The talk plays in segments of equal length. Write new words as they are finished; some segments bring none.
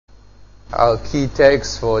Our key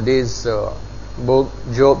text for this book,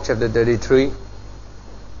 Job chapter 33.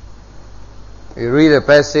 We read a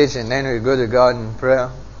passage and then we go to God in prayer.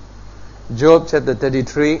 Job chapter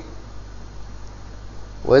 33,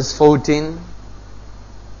 verse 14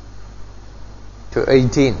 to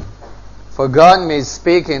 18. For God may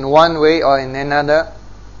speak in one way or in another,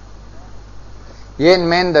 yet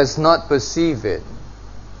man does not perceive it.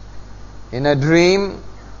 In a dream,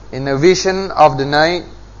 in a vision of the night,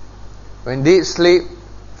 when deep sleep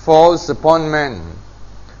falls upon men,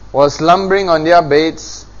 while slumbering on their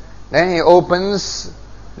beds, then He opens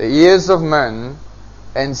the ears of men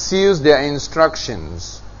and seals their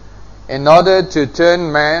instructions, in order to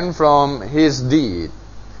turn man from his deed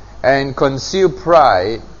and conceal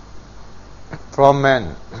pride from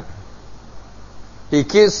men. He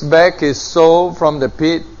keeps back his soul from the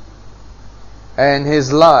pit and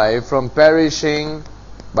his life from perishing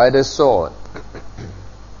by the sword.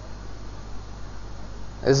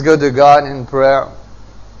 Let's go to God in prayer.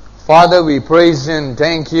 Father, we praise You and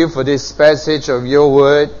thank You for this passage of Your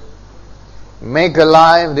Word. Make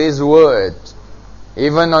alive this Word,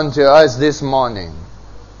 even unto us this morning.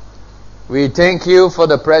 We thank You for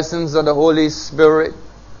the presence of the Holy Spirit,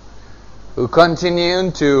 who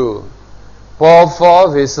continue to pour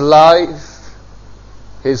forth His life,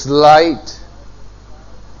 His light,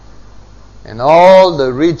 and all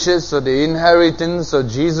the riches of the inheritance of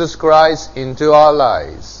Jesus Christ into our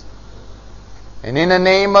lives. And in the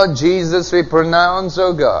name of Jesus we pronounce,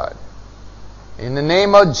 O God, in the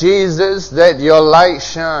name of Jesus, that Your light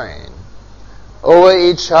shine over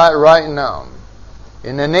each heart right now.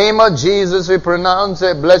 In the name of Jesus we pronounce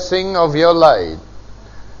the blessing of Your light,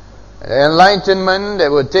 the enlightenment that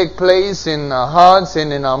will take place in our hearts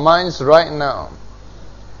and in our minds right now.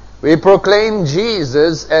 We proclaim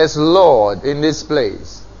Jesus as Lord in this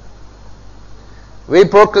place. We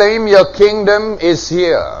proclaim Your kingdom is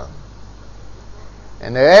here.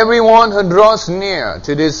 And everyone who draws near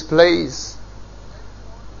to this place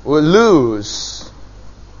will lose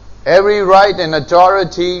every right and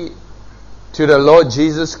authority to the Lord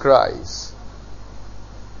Jesus Christ.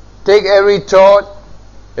 Take every thought,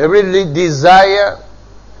 every desire,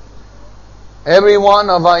 every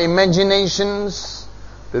one of our imaginations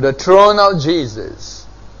to the throne of Jesus.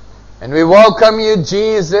 And we welcome You,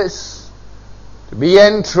 Jesus, to be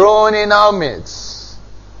enthroned in our midst,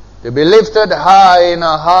 to be lifted high in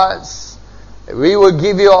our hearts. We will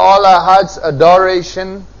give You all our heart's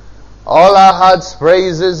adoration, all our heart's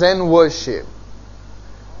praises and worship.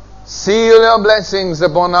 Seal Your blessings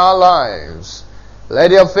upon our lives. Let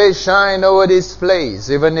Your face shine over this place,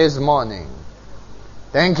 even this morning.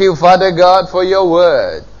 Thank You, Father God, for Your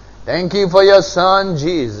word. Thank You for Your Son,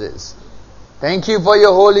 Jesus. Thank You for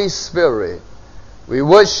Your Holy Spirit. We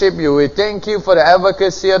worship You. We thank You for the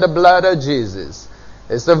advocacy of the blood of Jesus.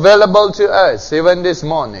 It's available to us even this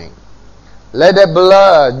morning. Let that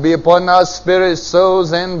blood be upon our spirits,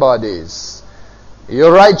 souls, and bodies.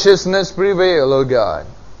 Your righteousness prevail, O God.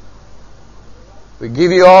 We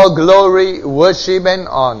give You all glory, worship, and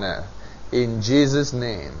honor. In Jesus'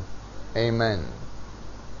 name, amen.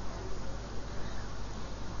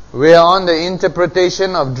 We are on the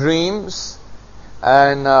interpretation of dreams,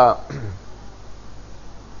 and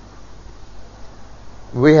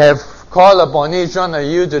we have called upon each one of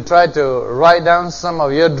you to try to write down some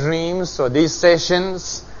of your dreams for these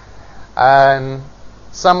sessions, and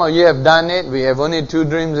some of you have done it. We have only 2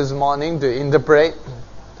 dreams this morning to interpret,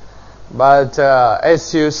 but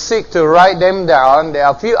as you seek to write them down, there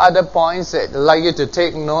are a few other points that I'd like you to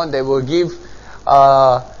take note that will give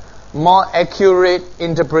more accurate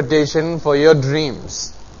interpretation for your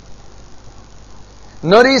dreams.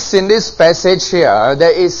 Notice in this passage here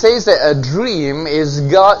that it says that a dream is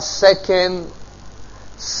God's second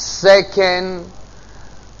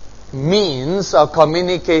means of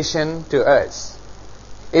communication to us.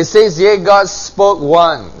 It says, yea, God spoke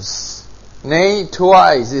once, nay,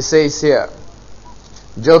 twice, it says here.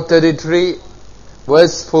 Job 33,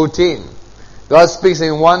 verse 14. God speaks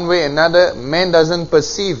in one way, another, man doesn't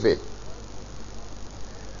perceive it.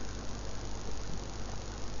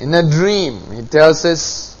 In a dream, He tells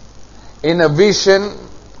us, in a vision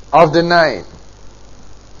of the night.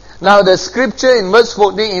 Now the scripture in verse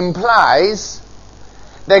 14 implies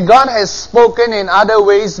that God has spoken in other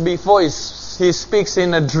ways before He speaks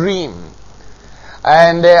in a dream.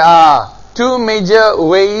 And there are 2 major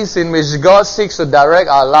ways in which God seeks to direct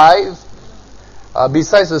our life,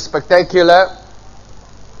 besides the spectacular.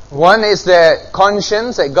 One is the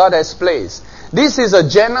conscience that God has placed. This is a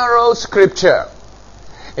general scripture.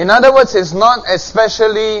 In other words, it's not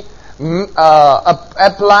especially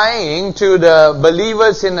applying to the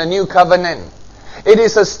believers in the new covenant. It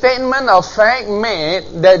is a statement of fact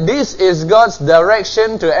made that this is God's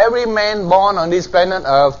direction to every man born on this planet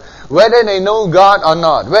Earth, whether they know God or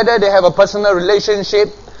not, whether they have a personal relationship,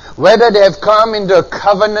 whether they have come into a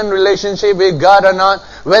covenant relationship with God or not,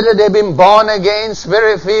 whether they've been born again,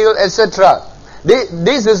 spirit-filled, etc.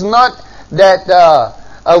 This is not that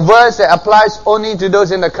a verse that applies only to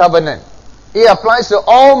those in the covenant. It applies to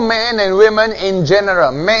all men and women in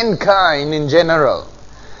general, mankind in general.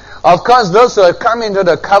 Of course, those who have come into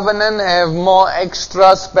the covenant have more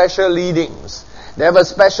extra special leadings. They have a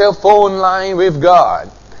special phone line with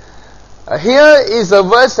God. Here is a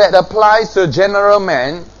verse that applies to general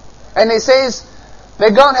man, and it says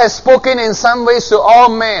that God has spoken in some ways to all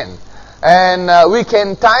men. And we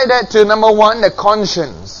can tie that to number one, the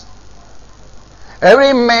conscience.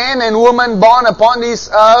 Every man and woman born upon this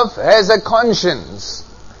earth has a conscience.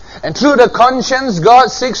 And through the conscience,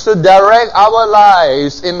 God seeks to direct our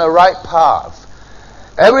lives in the right path.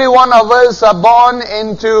 Every one of us are born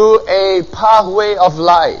into a pathway of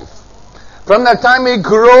life. From the time we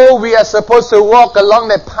grow, we are supposed to walk along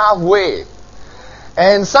that pathway.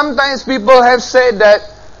 And sometimes people have said that,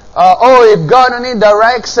 if God only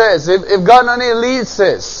directs us, if God only leads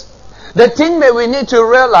us. The thing that we need to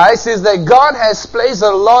realize is that God has placed a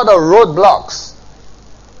lot of roadblocks.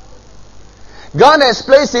 God has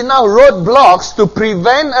placed enough roadblocks to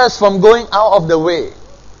prevent us from going out of the way.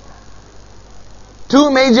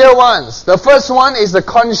 Two major ones. The first one is the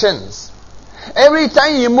conscience. Every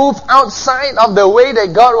time you move outside of the way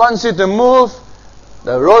that God wants you to move,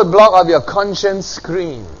 the roadblock of your conscience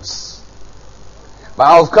screams.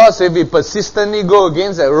 But of course, if we persistently go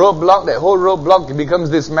against that roadblock, that whole roadblock becomes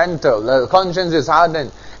dismantled. The conscience is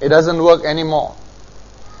hardened. It doesn't work anymore.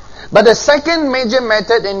 But the second major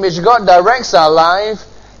method in which God directs our life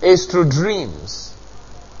is through dreams.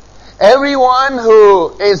 Everyone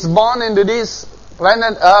who is born into this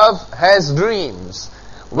planet Earth has dreams.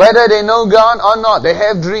 Whether they know God or not, they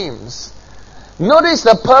have dreams. Notice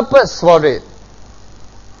the purpose for it.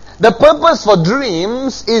 The purpose for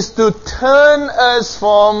dreams is to turn us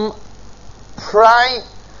from pride,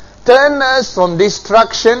 turn us from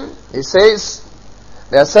destruction. It says,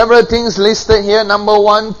 there are several things listed here. Number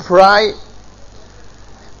one, pride.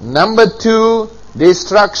 Number two,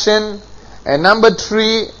 destruction. And number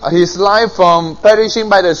three, his life from perishing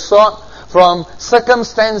by the sword, from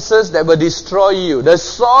circumstances that will destroy you. The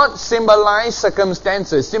sword symbolizes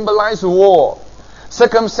circumstances, symbolizes war.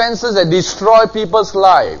 Circumstances that destroy people's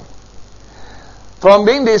life. From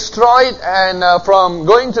being destroyed and from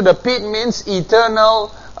going to the pit means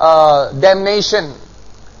eternal damnation.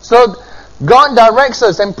 So God directs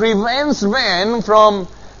us and prevents men from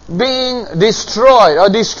being destroyed or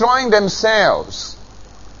destroying themselves.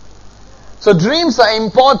 So dreams are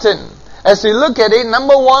important. As we look at it,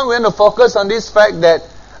 number one, we're going to focus on this fact that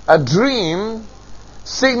a dream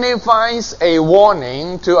signifies a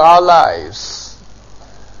warning to our lives.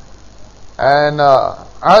 And I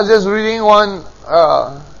was just reading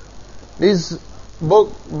this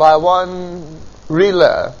book by one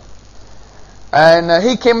Reeler. And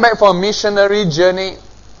he came back from a missionary journey.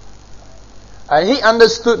 And he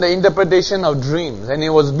understood the interpretation of dreams. And he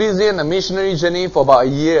was busy on a missionary journey for about a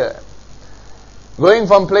year, going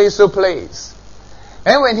from place to place.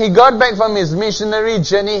 And when he got back from his missionary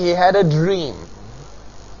journey, he had a dream.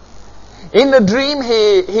 In the dream,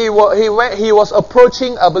 he was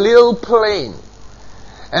approaching a little plane.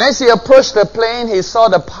 And as he approached the plane, he saw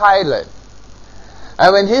the pilot.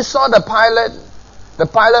 And when he saw the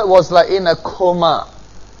pilot was like in a coma.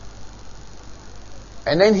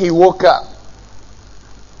 And then he woke up.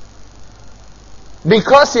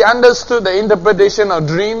 Because he understood the interpretation of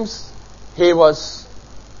dreams, he was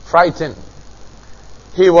frightened.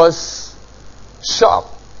 He was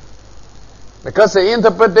shocked. Because the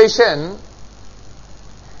interpretation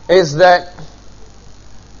is that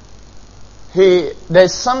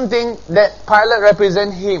there's something that pilot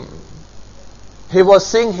represents him. He was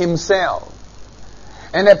seeing himself.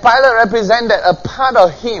 And the pilot represented a part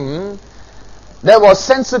of him that was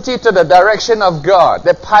sensitive to the direction of God,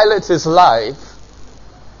 that pilots his life,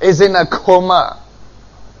 is in a coma.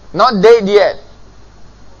 Not dead yet,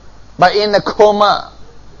 but in a coma.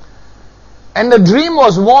 And the dream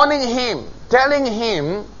was warning him, telling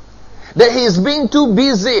him that he's been too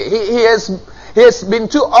busy. He has been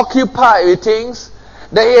too occupied with things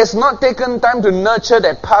that he has not taken time to nurture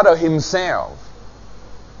that part of himself.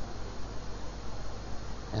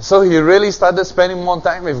 And so he really started spending more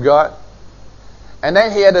time with God. And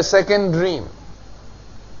then he had a second dream.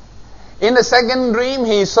 In the second dream,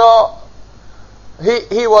 he saw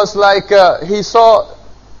he was like, he saw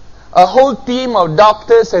a whole team of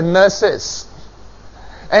doctors and nurses.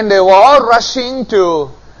 And they were all rushing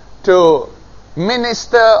to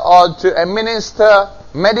minister or to administer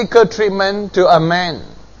medical treatment to a man.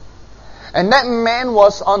 And that man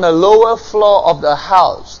was on the lower floor of the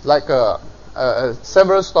house, like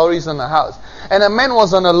several stories in the house. And the man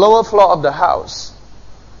was on the lower floor of the house.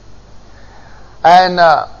 And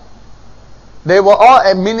they were all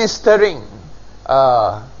administering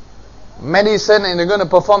medicine, and they're going to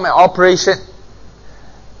perform an operation.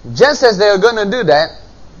 Just as they were going to do that,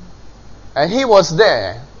 and he was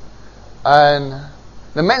there, and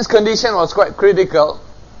the man's condition was quite critical,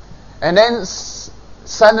 and then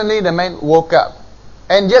suddenly the man woke up.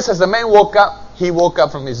 And just as the man woke up, he woke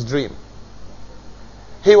up from his dream.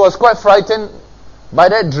 He was quite frightened by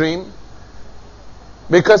that dream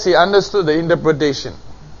because he understood the interpretation.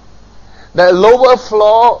 The lower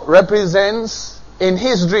floor represents, in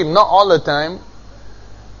his dream, not all the time,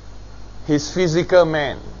 his physical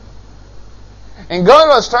man. And God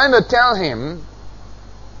was trying to tell him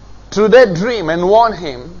through that dream and warn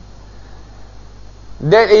him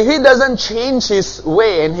that if he doesn't change his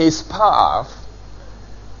way and his path,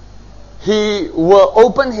 he will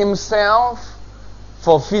open himself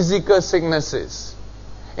for physical sicknesses.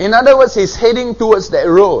 In other words, he's heading towards that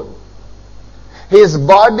road. His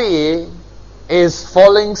body is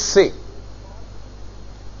falling sick.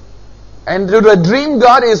 And through the dream,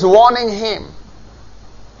 God is warning him.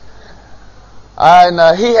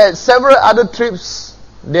 And he had several other trips.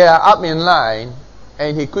 They are up in line,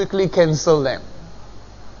 and he quickly canceled them.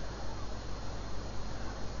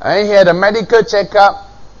 And he had a medical checkup,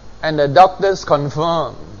 and the doctors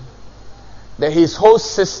confirmed that his whole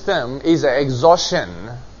system is an exhaustion,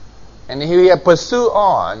 and if he had pursued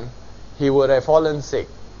on, he would have fallen sick.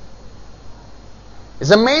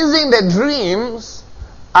 It's amazing that dreams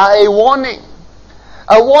are a warning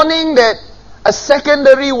that a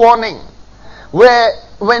secondary warning, where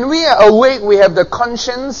when we are awake, we have the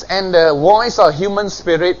conscience and the voice of human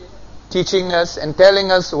spirit teaching us and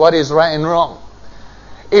telling us what is right and wrong.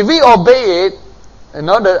 If we obey it,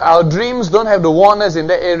 our dreams don't have to warn us in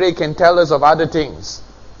that area, can tell us of other things.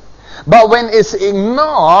 But when it's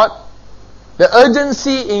ignored, the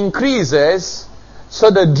urgency increases,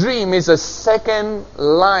 so the dream is a second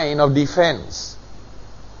line of defense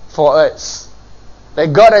for us,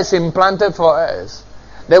 that God has implanted for us,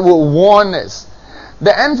 that will warn us.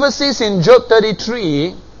 The emphasis in Job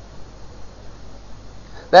 33,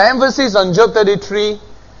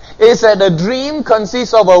 is that the dream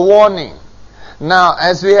consists of a warning. Now,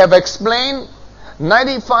 as we have explained,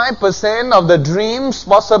 95% of the dreams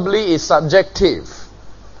possibly is subjective.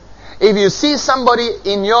 If you see somebody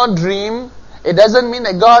in your dream, it doesn't mean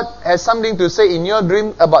that God has something to say in your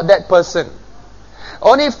dream about that person.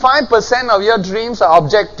 Only 5% of your dreams are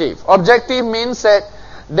objective. Objective means that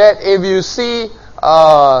if you see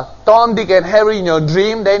Tom, Dick and Harry in your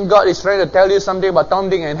dream, then God is trying to tell you something about Tom,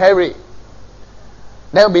 Dick and Harry.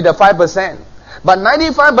 That will be the 5%. But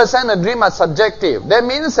 95% of dreams are subjective. That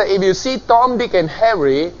means that if you see Tom, Dick and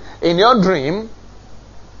Harry in your dream,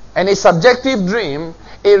 and a subjective dream,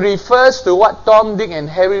 it refers to what Tom, Dick and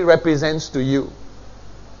Harry represents to you.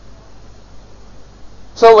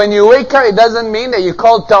 So when you wake up, it doesn't mean that you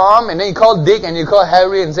call Tom, and then you call Dick, and you call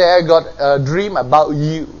Harry and say, I got a dream about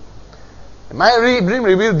you. My dream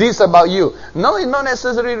revealed this about you. No, it not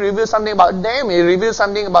necessarily reveals something about them. It reveals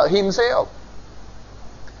something about himself.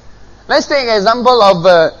 Let's take an example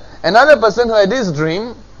of another person who had this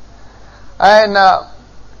dream. And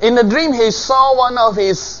in the dream, he saw one of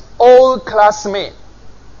his old classmates,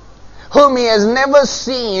 whom he has never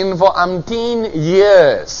seen for umpteen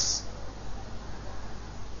years.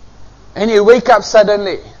 And he wake up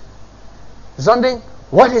suddenly. He's wondering,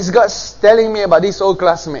 what is God telling me about this old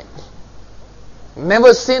classmate?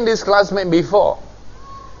 Never seen this classmate before.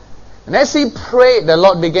 And as he prayed, the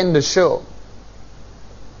Lord began to show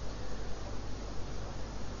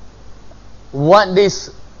what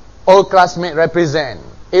this old classmate represent.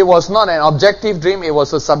 It was not an objective dream, it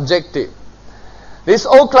was a subjective. This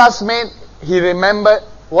old classmate, he remembered,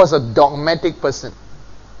 was a dogmatic person.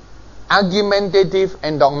 Argumentative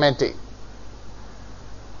and dogmatic.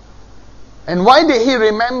 And why did he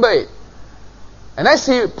remember it? And as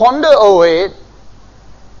he pondered over it,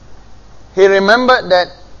 he remembered that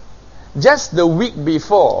just the week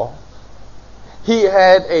before, he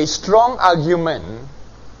had a strong argument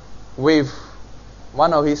with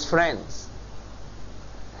one of his friends.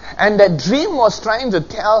 And that dream was trying to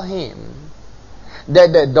tell him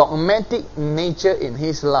that the dogmatic nature in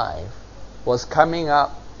his life was coming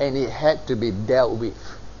up and it had to be dealt with.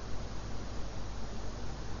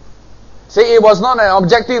 See, it was not an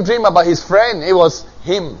objective dream about his friend, it was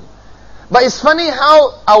him. But it's funny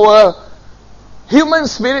how our human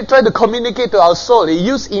spirit tried to communicate to our soul. It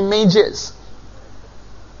used images.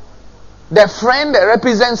 That friend that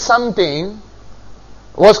represents something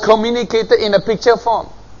was communicated in a picture form.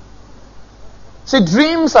 See,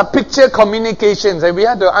 dreams are picture communications, and we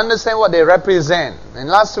have to understand what they represent. And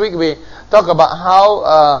last week we talked about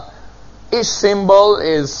how each symbol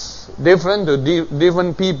is different to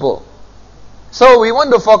different people. So we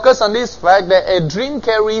want to focus on this fact that a dream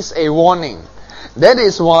carries a warning. That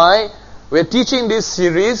is why we're teaching this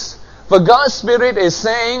series. For God's Spirit is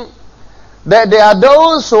saying that there are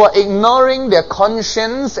those who are ignoring their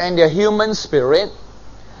conscience and their human spirit.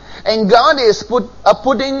 And God is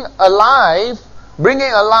bringing alive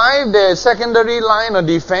the secondary line of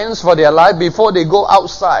defense for their life before they go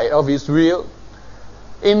outside of His will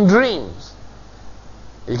in dreams.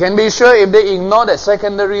 You can be sure if they ignore that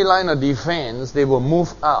secondary line of defense, they will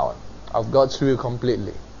move out of God's will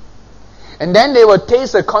completely. And then they will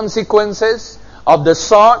taste the consequences of the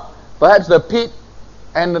sword, perhaps the pit,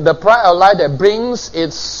 and the pride of life that brings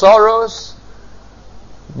its sorrows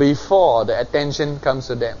before the attention comes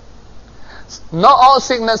to them. Not all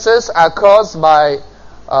sicknesses are caused by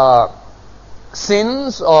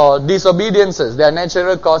sins or disobediences. They are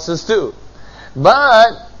natural causes too.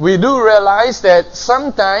 But we do realize that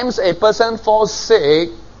sometimes a person falls sick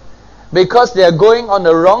because they are going on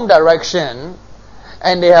the wrong direction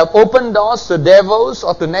and they have opened doors to devils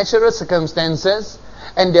or to natural circumstances,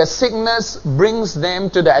 and their sickness brings them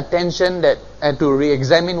to the attention and to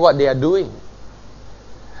re-examine what they are doing.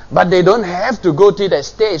 But they don't have to go to that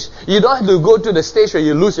stage. You don't have to go to the stage where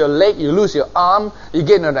you lose your leg, you lose your arm, you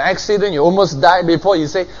get in an accident, you almost die before you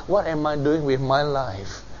say, what am I doing with my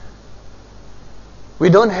life? We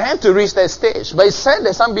don't have to reach that stage. But it's said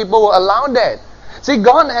that some people will allow that. See,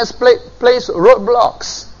 God has placed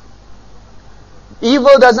roadblocks.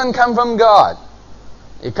 Evil doesn't come from God.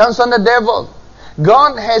 It comes from the devil.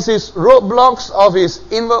 God has His roadblocks of His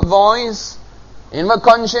inward voice, inward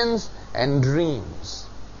conscience, and dreams.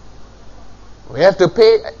 We have to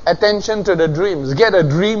pay attention to the dreams. Get a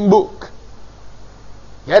dream book.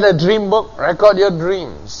 Get a dream book. Record your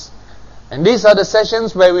dreams. And these are the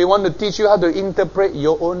sessions where we want to teach you how to interpret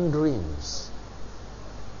your own dreams.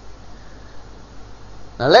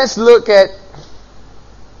 Now let's look at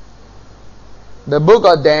the book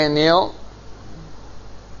of Daniel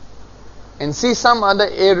and see some other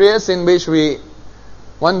areas in which we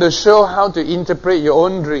want to show how to interpret your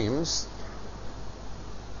own dreams.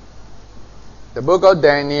 The book of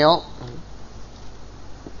Daniel.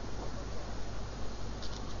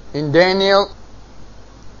 In Daniel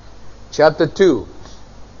chapter 2,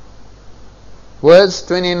 verse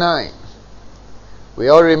 29. We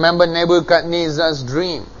all remember Nebuchadnezzar's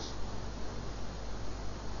dream.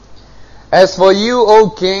 As for you, O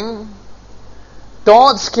king,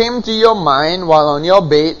 thoughts came to your mind while on your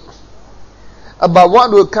bed about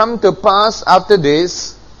what will come to pass after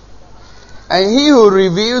this, and he who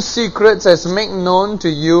reveals secrets has made known to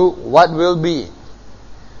you what will be.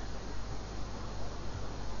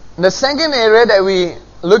 The second area that we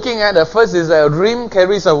looking at, the first is that a dream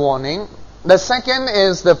carries a warning. The second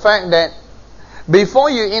is the fact that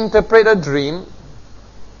before you interpret a dream,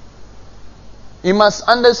 you must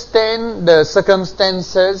understand the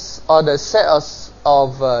circumstances or the set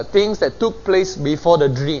of things that took place before the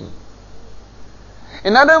dream.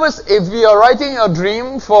 In other words, if you are writing a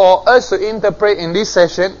dream for us to interpret in this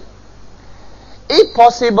session, if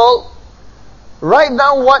possible, write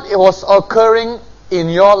down what was occurring in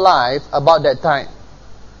your life about that time.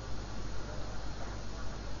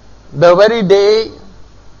 The very day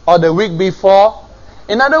or the week before.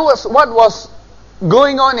 In other words, what was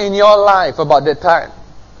going on in your life about that time.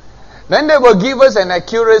 Then they will give us an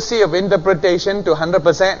accuracy of interpretation to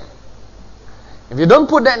 100%. If you don't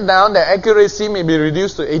put that down, the accuracy may be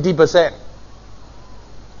reduced to 80%.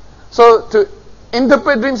 So to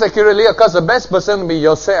interpret dreams accurately, of course, the best person will be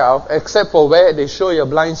yourself, except for where they show your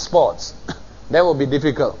blind spots. That will be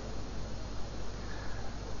difficult.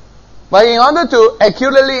 But in order to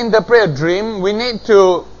accurately interpret a dream, we need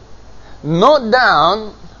to note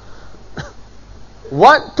down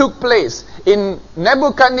what took place in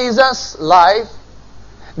Nebuchadnezzar's life.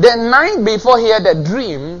 The night before he had that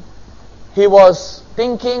dream, he was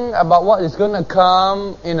thinking about what is going to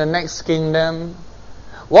come in the next kingdom,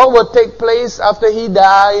 what will take place after he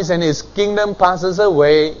dies and his kingdom passes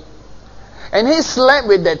away. And he slept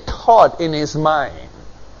with that thought in his mind.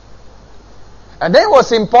 And that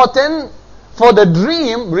was important, for the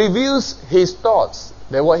dream reveals his thoughts,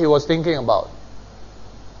 that what he was thinking about.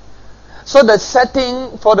 So the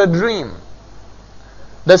setting for the dream,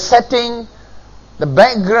 the setting, the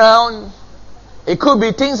background, it could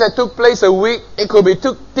be things that took place a week. It could be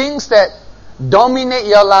things that dominate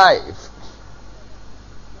your life.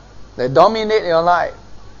 That dominate your life.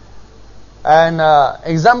 And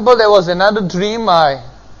example, there was another dream I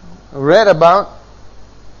read about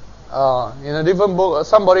in a different book.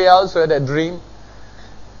 Somebody else read a dream.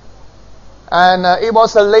 And it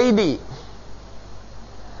was a lady.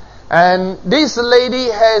 And this lady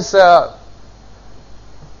has a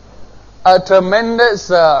tremendous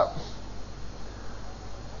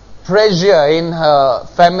pressure in her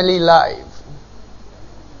family life.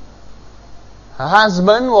 Her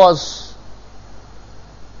husband was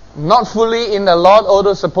not fully in the Lord,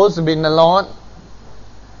 although supposed to be in the Lord.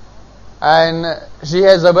 And she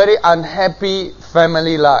has a very unhappy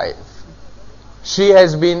family life. She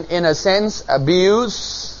has been, in a sense,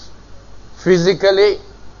 abused physically.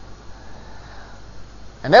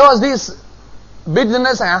 And there was this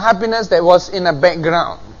bitterness and unhappiness that was in the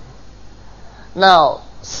background. Now,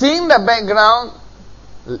 seeing the background,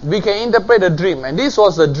 we can interpret a dream. And this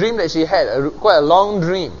was a dream that she had, quite a long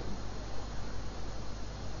dream.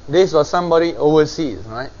 This was somebody overseas,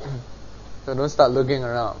 right? So don't start looking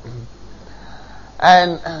around.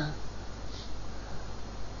 And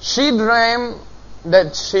she dreamed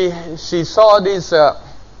that she saw this,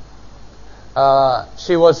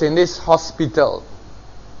 she was in this hospital.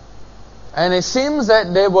 And it seems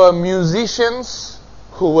that there were musicians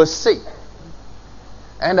who were sick.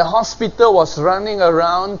 And the hospital was running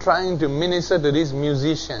around trying to minister to these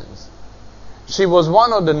musicians. She was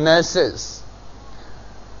one of the nurses.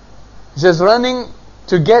 She was running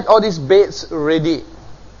to get all these beds ready.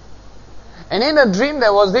 And in a dream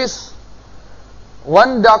there was this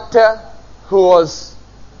one doctor who was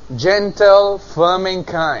gentle, firm and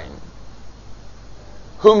kind,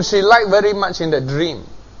 whom she liked very much in the dream.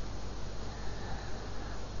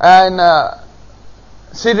 And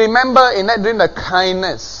she remembered in that dream the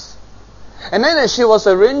kindness. And then as she was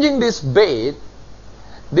arranging this bed,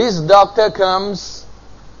 this doctor comes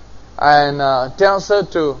and tells her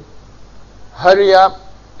to hurry up.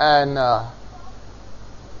 And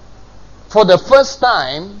for the first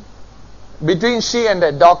time, between she and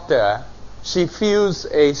the doctor, she feels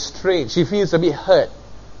she feels a bit hurt.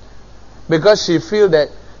 Because she feels that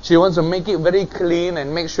she wants to make it very clean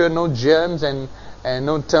and make sure no germs and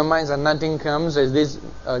no termites and nothing comes, as these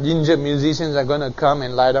injured musicians are going to come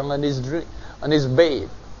and lie down on this bed.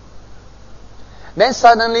 Then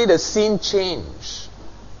suddenly the scene changed.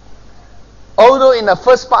 Although in the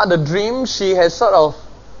first part of the dream she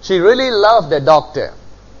really loved the doctor.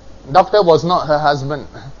 Doctor was not her husband.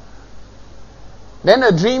 Then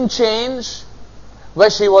the dream changed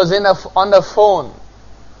where she was on the phone.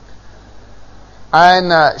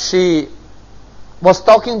 And she was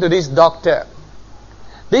talking to this doctor.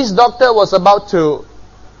 This doctor was about to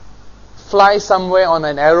fly somewhere on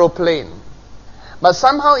an aeroplane. But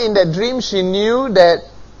somehow in that dream she knew that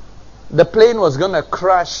the plane was going to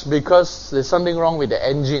crash because there's something wrong with the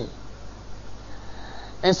engine.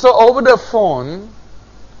 And so over the phone,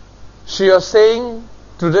 she was saying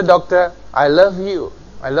to the doctor, I love you.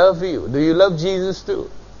 I love you. Do you love Jesus too?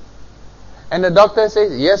 And the doctor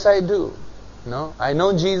says, yes, I do. No, I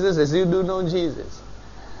know Jesus as you do know Jesus.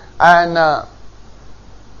 And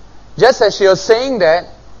just as she was saying that,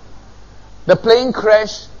 the plane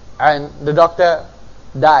crashed and the doctor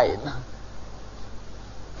died.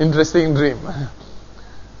 Interesting dream.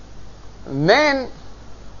 And then,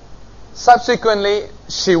 subsequently,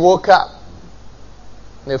 she woke up.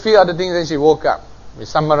 There are a few other things that she woke up. We're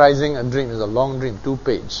summarizing a dream. It's a long dream,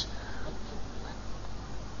 2-page.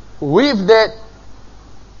 With that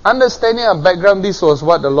understanding of background, this was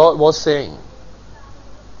what the Lord was saying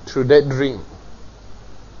through that dream.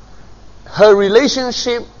 Her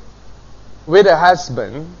relationship with her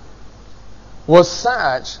husband was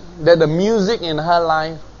such that the music in her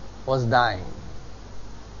life was dying.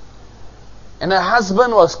 And her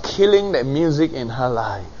husband was killing the music in her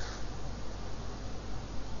life.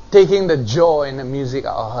 Taking the joy and the music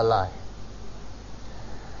out of her life.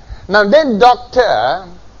 Now that doctor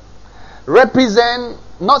represents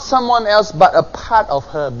not someone else but a part of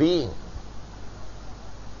her being.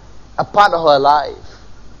 A part of her life.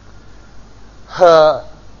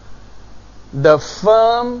 The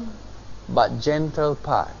firm but gentle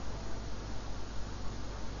part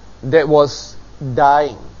that was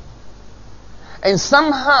dying. And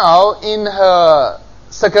somehow in her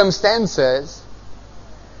circumstances,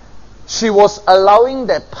 she was allowing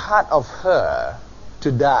that part of her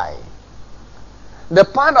to die. The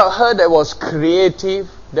part of her that was creative,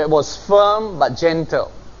 that was firm but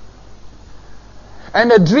gentle. And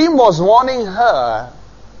the dream was warning her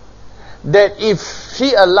that if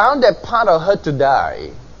she allowed that part of her to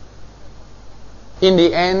die, in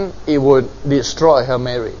the end, it would destroy her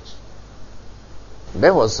marriage.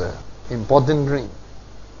 That was an important dream.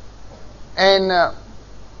 And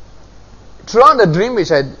throughout the dream,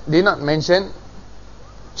 which I did not mention,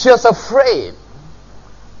 she was afraid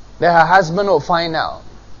that her husband would find out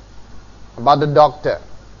about the doctor.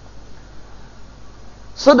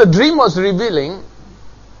 So the dream was revealing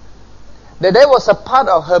that there was a part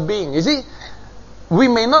of her being. You see, we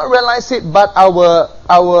may not realize it, but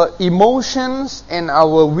our emotions and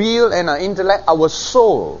our will and our intellect, our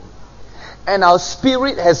soul and our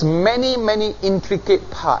spirit has many, many intricate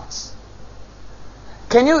parts.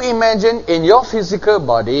 Can you imagine in your physical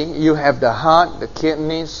body, you have the heart, the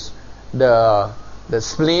kidneys, the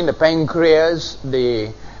spleen, the pancreas,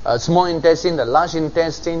 the small intestine, the large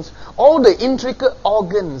intestines, all the intricate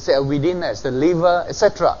organs that are within us, the liver,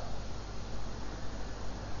 etc.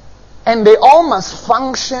 And they all must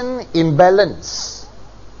function in balance.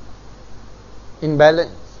 In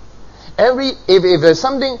balance. If there's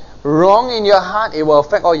something wrong in your heart, it will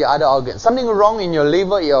affect all your other organs. Something wrong in your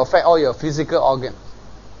liver, it will affect all your physical organs.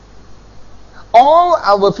 All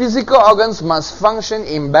our physical organs must function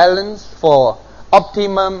in balance for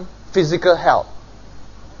optimum physical health.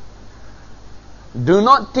 Do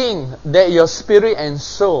not think that your spirit and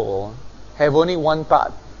soul have only one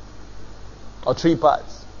part or three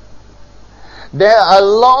parts. There are a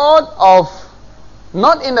lot of,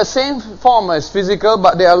 not in the same form as physical,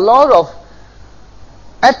 but there are a lot of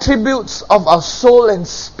attributes of our soul and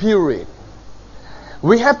spirit.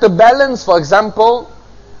 We have to balance, for example,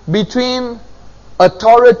 between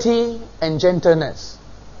authority and gentleness.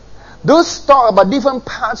 Those talk about different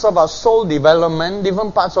parts of our soul development,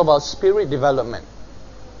 different parts of our spirit development.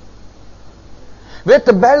 We have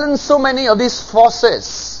to balance so many of these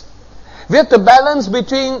forces. We have to balance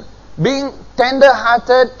between being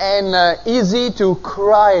tender-hearted and easy to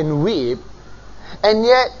cry and weep, and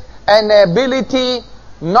yet an ability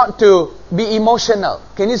not to be emotional.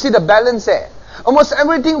 Can you see the balance there? Almost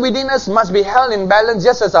everything within us must be held in balance,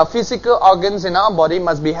 just as our physical organs in our body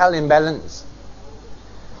must be held in balance.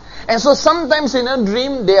 And so sometimes in a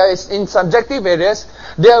dream, there is, in subjective areas,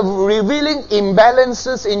 they are revealing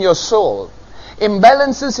imbalances in your soul,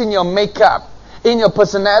 imbalances in your makeup, in your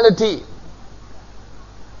personality.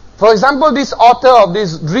 For example, this author of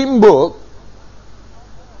this dream book,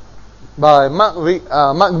 by Mark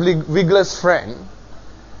Wigler's friend,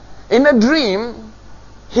 in a dream,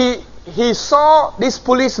 he saw this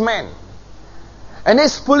policeman. And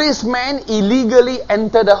this policeman illegally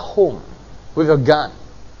entered a home with a gun.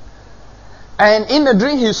 And in the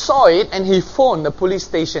dream, he saw it and he phoned the police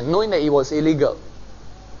station, knowing that it was illegal.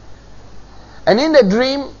 And in the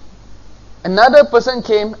dream, another person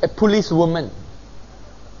came, a policewoman.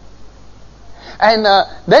 And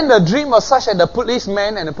then the dream was such that the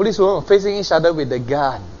policeman and the policewoman were facing each other with the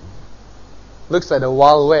gun. Looks like the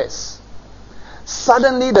Wild West.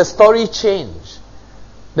 Suddenly the story changed.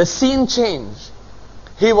 The scene changed.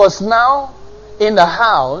 He was now in the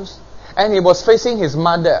house and he was facing his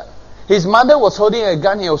mother. His mother was holding a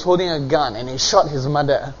gun, he was holding a gun, and he shot his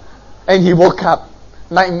mother. And he woke up.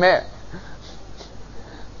 Nightmare.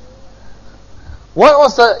 What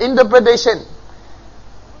was the interpretation?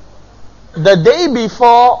 The day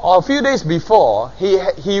before, or a few days before, he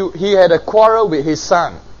had a quarrel with his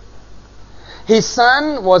son. His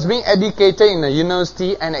son was being educated in the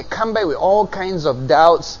university and had come back with all kinds of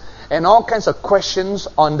doubts and all kinds of questions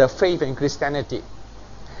on the faith and Christianity.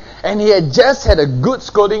 And he had just had a good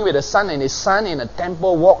scolding with the son, and his son in a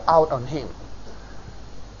temple walked out on him.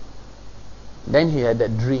 Then he had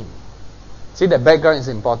that dream. See, the background is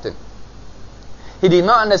important. He did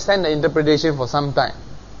not understand the interpretation for some time,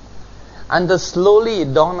 until slowly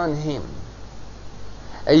it dawned on him.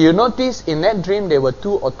 And you notice in that dream there were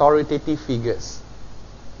two authoritative figures,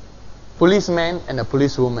 policeman and a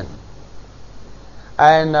policewoman.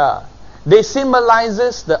 And they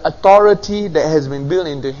symbolizes the authority that has been built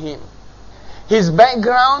into him. His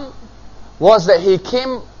background was that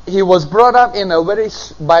he was brought up in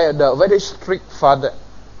by a very strict father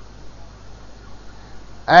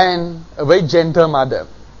and a very gentle mother.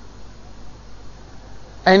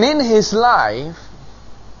 And in his life,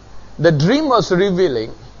 the dream was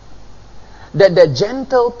revealing that the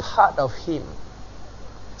gentle part of him.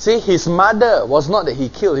 See, his mother was not that he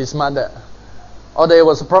killed his mother, or there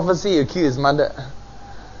was a prophecy he killed his mother.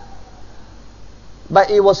 But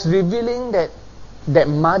it was revealing that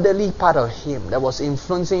motherly part of him that was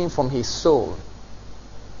influencing him from his soul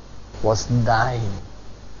was dying.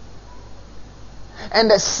 And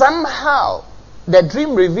that somehow that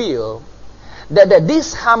dream revealed that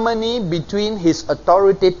this harmony between his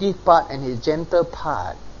authoritative part and his gentle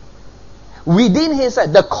part, within his,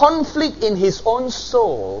 the conflict in his own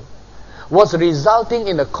soul was resulting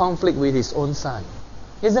in a conflict with his own son.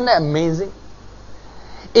 Isn't that amazing?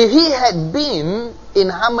 If he had been in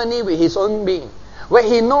harmony with his own being, where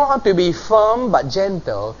he know how to be firm but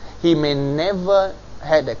gentle, he may never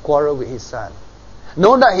had a quarrel with his son.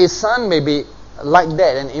 Know that his son may be like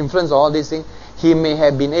that and influence all these things. He may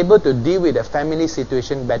have been able to deal with the family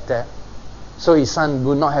situation better, so his son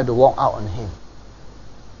would not have to walk out on him.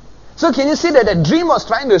 So can you see that the dream was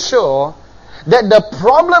trying to show that the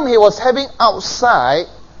problem he was having outside,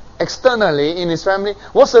 externally in his family,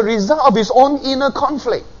 was a result of his own inner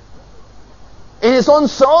conflict. In his own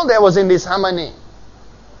soul there was in disharmony.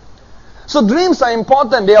 So dreams are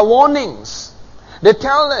important. They are warnings. They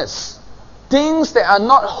tell us things that are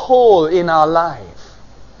not whole in our life.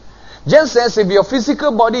 Just as if your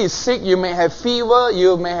physical body is sick, you may have fever,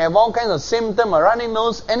 you may have all kinds of symptoms, a running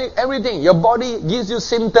nose, everything. Your body gives you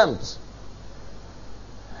symptoms.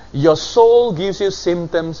 Your soul gives you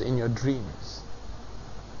symptoms in your dreams.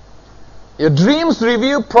 Your dreams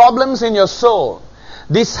reveal problems in your soul,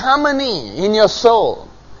 disharmony in your soul.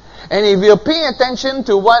 And if you pay attention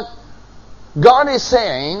to what God is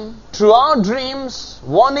saying through our dreams,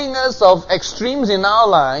 warning us of extremes in our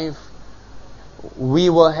life, we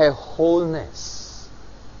will have wholeness,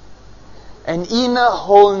 an inner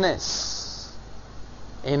wholeness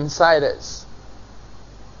inside us.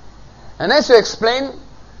 And as we explained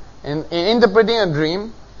in interpreting a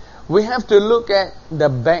dream, we have to look at the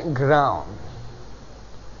background.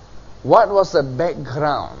 What was the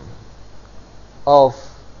background of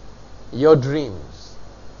your dreams?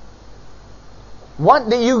 What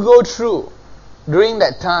did you go through during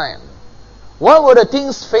that time? What were the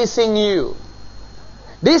things facing you?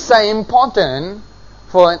 These are important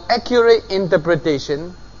for an accurate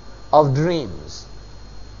interpretation of dreams.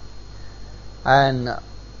 And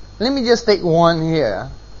let me just take one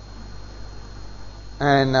here.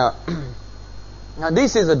 And now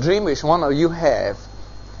this is a dream which one of you have.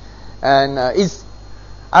 And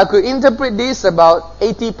I could interpret this about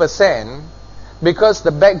 80% because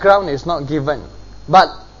the background is not given. But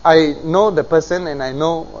I know the person and I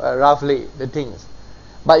know roughly the things.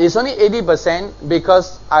 But it's only 80%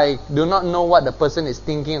 because I do not know what the person is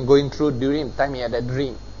thinking and going through during the time he had that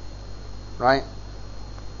dream. Right?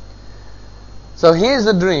 So here's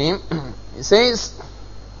the dream. It says,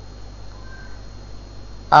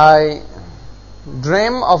 I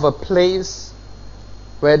dreamt of a place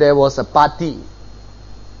where there was a party.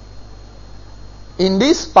 In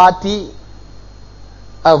this party,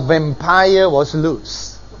 a vampire was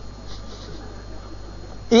loose.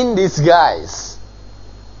 In disguise.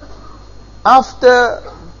 After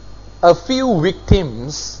a few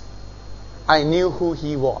victims, I knew who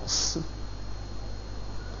he was.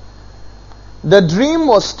 The dream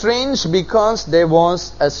was strange because there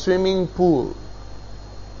was a swimming pool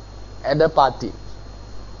at the party.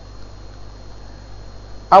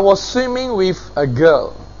 I was swimming with a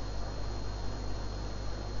girl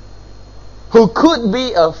who could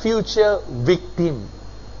be a future victim.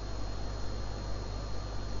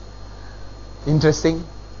 Interesting.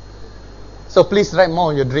 So please write more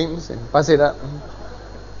on your dreams and pass it up.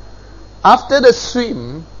 After the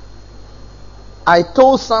swim, I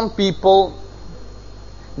told some people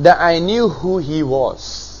that I knew who he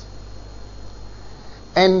was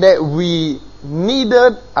and that we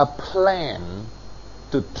needed a plan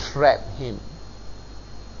to trap him.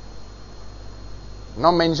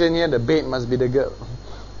 Not mentioned here, the bait must be the girl.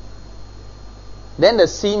 Then the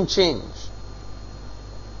scene changed.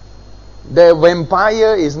 The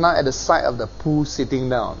vampire is now at the side of the pool sitting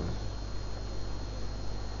down.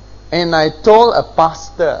 And I told a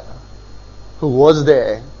pastor who was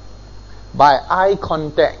there by eye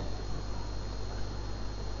contact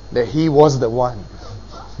that he was the one.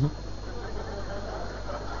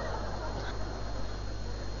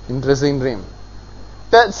 Interesting dream.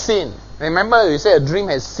 Third scene. Remember we said a dream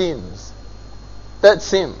has scenes. Third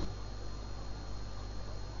scene.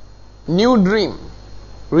 New dream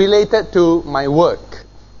related to my work.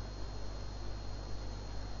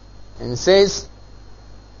 And it says,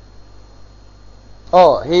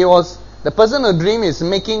 the person who dream is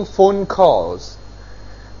making phone calls,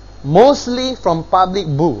 mostly from public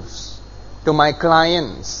booths, to my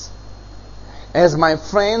clients, as my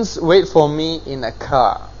friends wait for me in a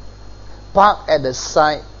car, parked at the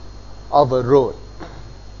side of a road.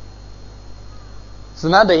 So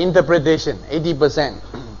now the interpretation, 80%.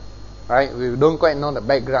 Right? We don't quite know the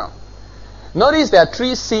background. Notice there are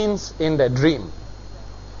three scenes in the dream.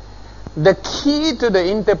 the key to the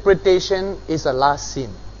interpretation is a last sin.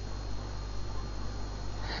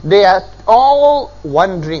 They are all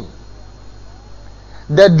one dream.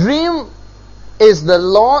 The dream is the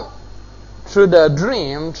Lord, through the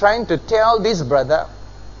dream, trying to tell this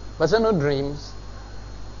person who dreams,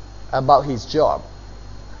 about his job,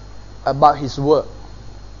 about his work.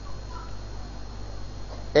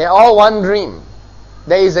 They are all one dream.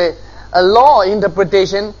 There is a law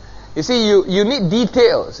interpretation. You see, you need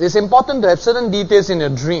details. It's important to have certain details in your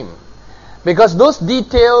dream, because those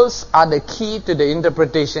details are the key to the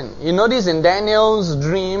interpretation. You notice in Daniel's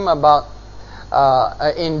dream about,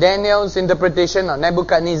 in Daniel's interpretation of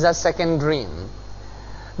Nebuchadnezzar's second dream,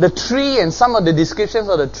 the tree and some of the descriptions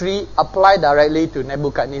of the tree apply directly to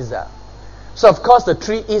Nebuchadnezzar. So of course the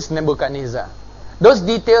tree is Nebuchadnezzar. Those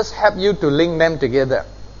details help you to link them together.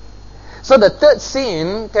 So the third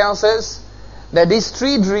scene tells us that these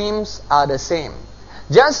three dreams are the same.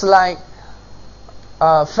 Just like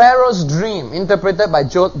Pharaoh's dream interpreted by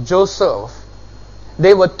Joseph,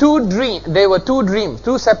 they were two dreams,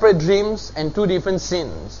 two separate dreams and two different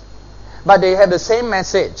scenes, but they had the same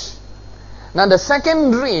message. Now the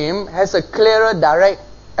second dream has a clearer direct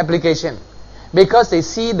application, because they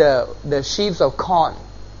see the sheaves of corn,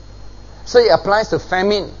 so it applies to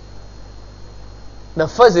famine. The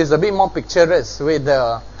first is a bit more picturesque with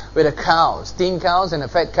the cows, teen cows and the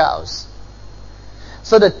fat cows.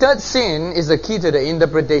 So the third scene is the key to the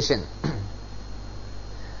interpretation.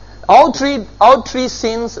 All three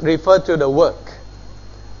scenes refer to the work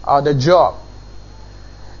or the job.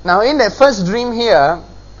 Now in that first dream here,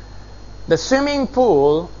 the swimming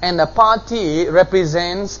pool and the party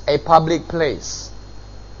represents a public place.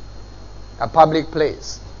 A public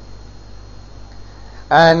place.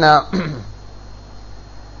 And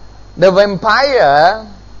the vampire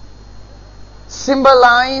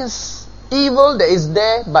symbolizes evil that is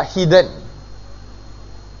there but hidden.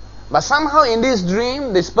 But somehow in this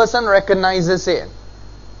dream, this person recognizes it.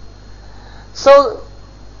 So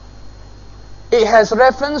it has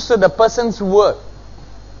reference to the person's work,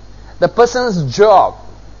 the person's job,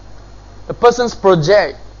 the person's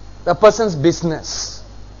project, the person's business.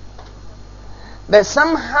 That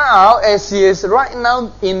somehow, as he is right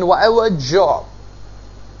now in whatever job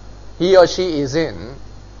he or she is in,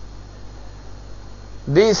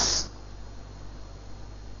 this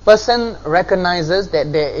person recognizes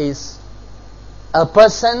that there is a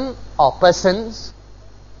person or persons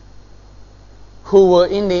who will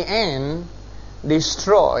in the end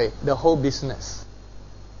destroy the whole business.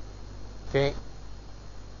 Okay?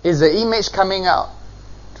 Is the image coming out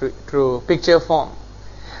through picture form.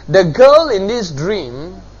 The girl in this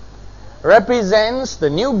dream represents the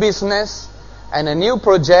new business and a new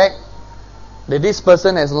project that this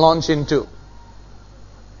person has launched into.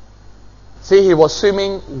 See, he was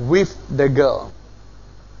swimming with the girl.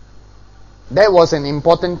 That was an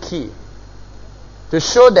important key to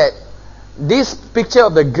show that this picture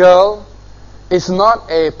of the girl is not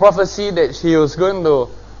a prophecy that she was going to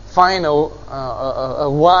find a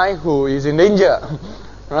wife who is in danger,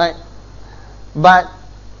 right? But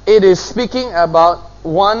it is speaking about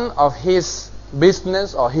one of his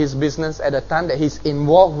business or his business at the time that he's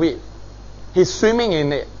involved with. He's swimming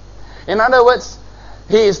in it. In other words,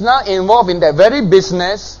 he is now involved in that very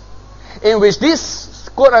business in which this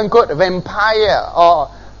quote-unquote vampire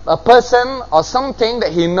or a person or something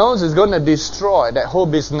that he knows is going to destroy that whole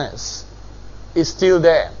business is still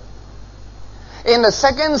there. In the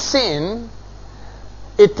second scene,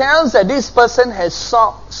 it tells that this person has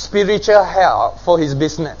sought spiritual help for his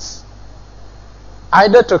business,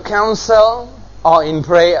 either to counsel or in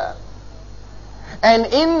prayer. And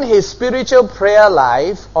in his spiritual prayer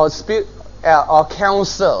life or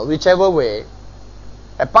counsel, whichever way,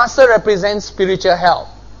 a pastor represents spiritual help.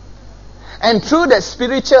 And through that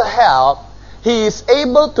spiritual help, he is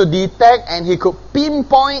able to detect and he could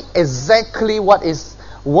pinpoint exactly what is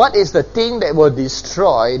the thing that will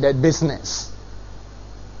destroy that business.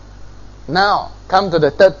 Now, come to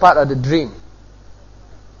the third part of the dream.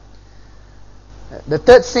 The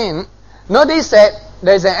third scene, notice that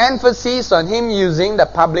there's an emphasis on him using the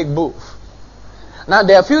public booth. Now,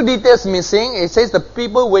 there are a few details missing. It says the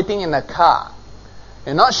people waiting in a car.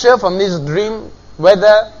 You're not sure from this dream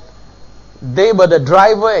whether they were the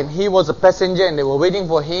driver and he was a passenger and they were waiting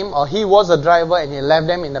for him, or he was a driver and he left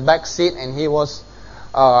them in the back seat and he was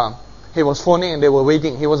phoning and they were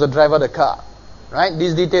waiting. He was the driver of the car. Right?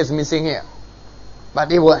 This detail is missing here.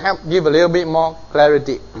 But it will help give a little bit more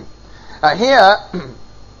clarity. Here,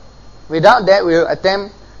 without that, we'll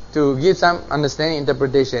attempt to give some understanding,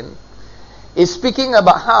 interpretation. It's speaking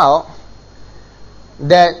about how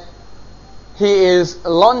that he is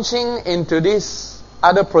launching into this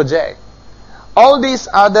other project, all these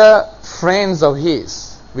other friends of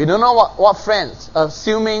his, we don't know what friends,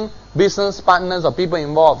 assuming business partners or people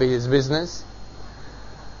involved in his business,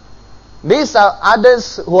 these are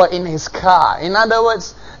others who are in his car. In other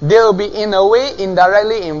words, they will be in a way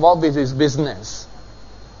indirectly involved with his business.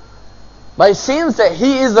 But it seems that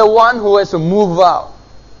he is the one who has to move out,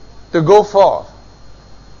 to go forth.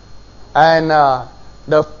 And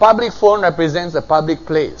the public phone represents a public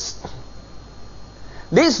place.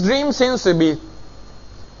 This dream seems to be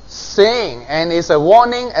saying, and is a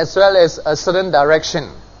warning as well as a certain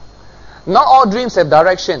direction. Not all dreams have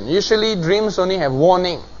direction. Usually dreams only have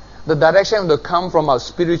warning. The direction will come from our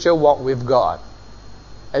spiritual walk with God,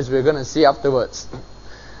 as we're going to see afterwards.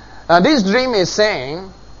 Now this dream is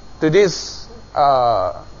saying to this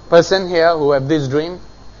person here who have this dream,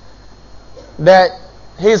 that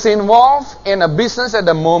he's involved in a business at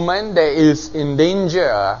the moment that is in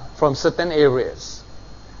danger from certain areas.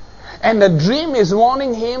 And the dream is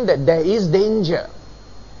warning him that there is danger.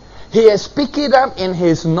 He has picked it up in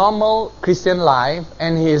his normal Christian life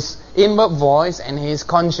and his inward voice and his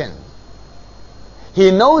conscience. He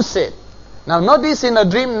knows it. Now notice in a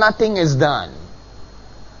dream nothing is done.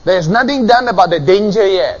 There is nothing done about the danger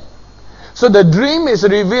yet. So the dream is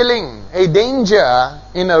revealing a danger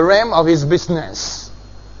in a realm of his business.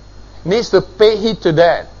 Needs to pay heed to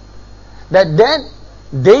that. That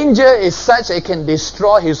danger is such it can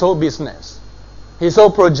destroy his whole business, his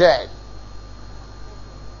whole project.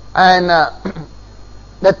 And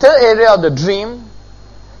the third area of the dream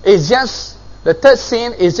is just, the third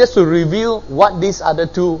scene is just to reveal what these other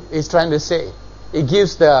two is trying to say. It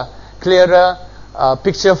gives the clearer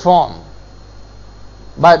picture form.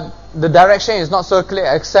 But the direction is not so clear,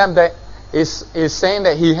 except that is saying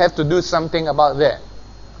that he has to do something about that.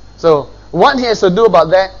 So what he has to do about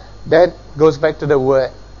that goes back to the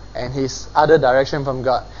word and his other direction from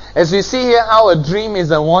God. As we see here, how a dream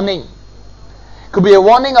is a warning. Could be a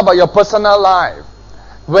warning about your personal life,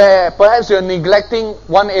 where perhaps you're neglecting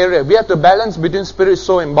one area. We have to balance between spirit,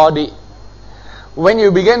 soul, and body. When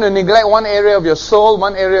you begin to neglect one area of your soul,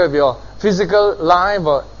 one area of your physical life,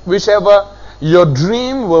 or whichever, your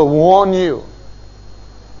dream will warn you.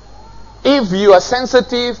 If you are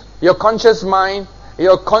sensitive, your conscious mind,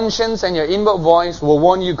 your conscience and your inward voice will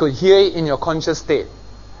warn you. You could hear it in your conscious state.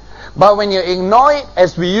 But when you ignore it,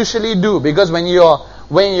 as we usually do, because when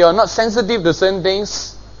you're not sensitive to certain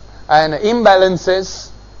things and imbalances,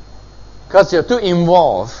 because you're too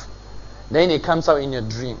involved, then it comes out in your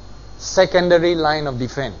dream. Secondary line of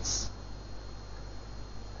defense.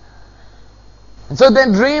 And so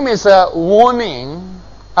that dream is a warning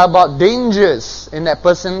about dangers in that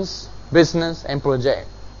person's business and project.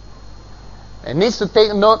 It needs to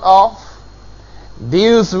take note of,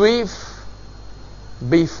 deals with,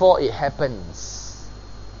 before it happens,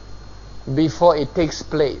 before it takes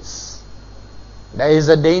place. There is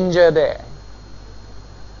a danger there.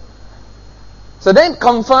 So that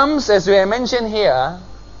confirms, as we have mentioned here,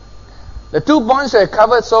 the 2 points we have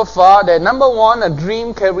covered so far, that number one, a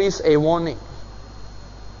dream carries a warning.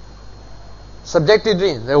 Subjective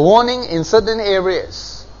dreams, a warning in certain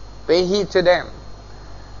areas. Pay heed to them.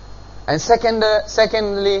 And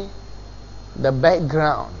secondly, the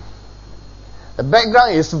background. The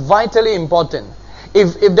background is vitally important.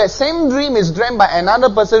 If that same dream is dreamt by another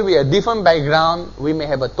person with a different background, we may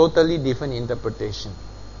have a totally different interpretation.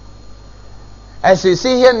 As we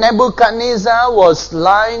see here, Nebuchadnezzar was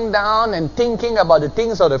lying down and thinking about the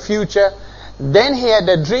things of the future. Then he had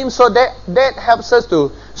a dream, so that helps us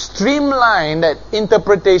to streamline that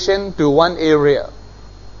interpretation to one area,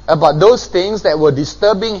 about those things that were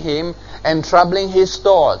disturbing him and troubling his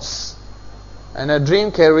thoughts. And a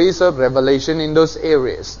dream carries a revelation in those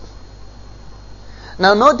areas.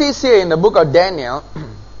 Now notice here in the book of Daniel,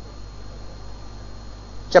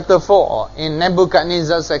 chapter 4, in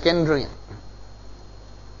Nebuchadnezzar's second dream.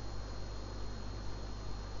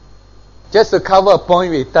 Just to cover a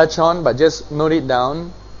point we touch on, but just note it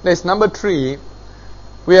down. There's number 3.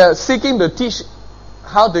 We are seeking to teach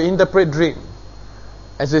how to interpret dream.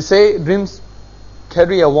 As they say, dreams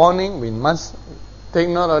carry a warning. We must take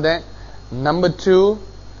note of that. Number 2,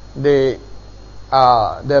 the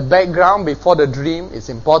background before the dream is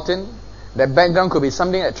important. That background could be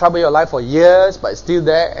something that troubled your life for years, but it's still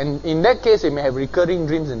there. And in that case, you may have recurring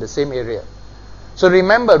dreams in the same area. So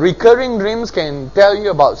remember, recurring dreams can tell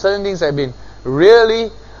you about certain things that have been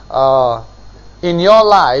really in your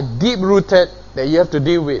life, deep-rooted, that you have to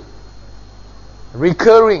deal with.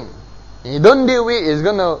 Recurring. If you don't deal with it, it's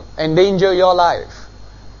going to endanger your life.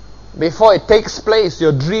 Before it takes place,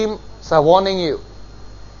 your dreams are warning you.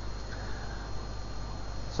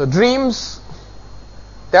 So dreams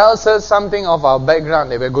tells us something of our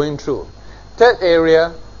background that we're going through. Third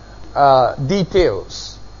area,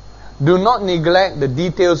 details. Do not neglect the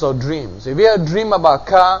details of dreams. If you have a dream about a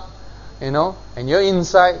car, and you're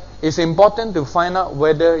inside, it's important to find out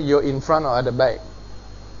whether you're in front or at the back.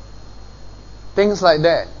 Things like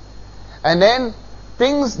that. And then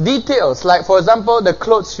details, like for example, the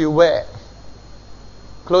clothes you wear.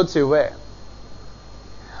 Clothes you wear.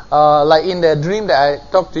 Like in the dream that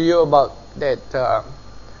I talked to you about, the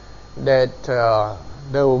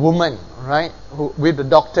woman, right, with the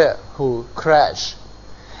doctor who crashed.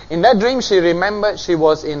 In that dream, she remembered she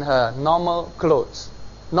was in her normal clothes,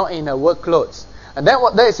 not in her work clothes. And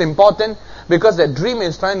that is important because the dream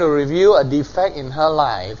is trying to reveal a defect in her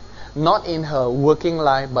life, not in her working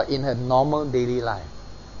life, but in her normal daily life.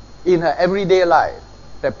 In her everyday life,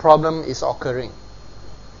 that problem is occurring.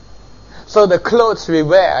 So the clothes we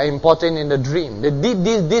wear are important in the dream.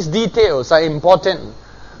 These details are important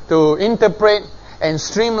to interpret and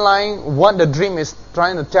streamline what the dream is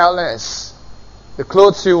trying to tell us. The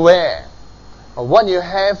clothes you wear, or what you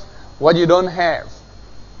have, what you don't have.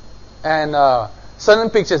 And certain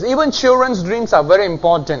pictures. Even children's dreams are very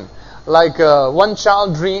important. Like one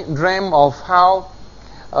child dreamed of how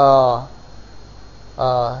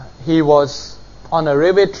he was on a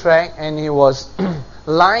railway track and he was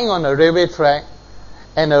lying on a railway track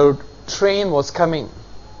and a train was coming.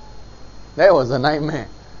 That was a nightmare.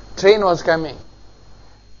 Train was coming.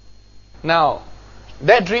 Now,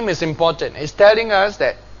 that dream is important. It's telling us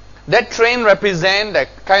that train represents that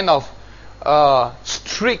kind of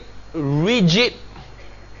strict, rigid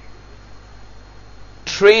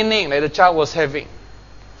training that the child was having.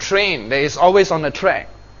 Train that is always on the track.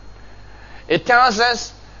 It tells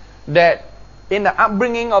us that in the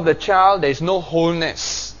upbringing of the child, there is no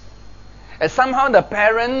wholeness. And somehow the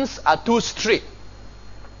parents are too strict.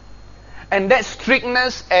 And that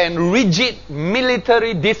strictness and rigid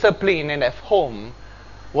military discipline in that home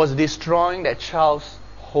was destroying that child's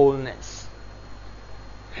wholeness.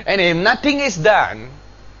 And if nothing is done,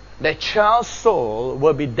 that child's soul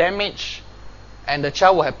will be damaged and the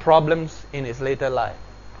child will have problems in his later life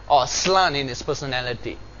or slant in his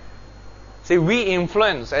personality. See, we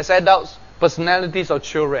influence as adults personalities of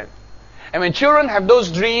children. And when children have those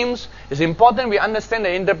dreams, it's important we understand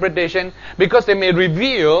the interpretation because they may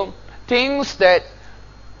reveal things that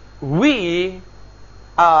we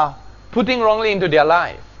are putting wrongly into their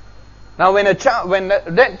life. Now, when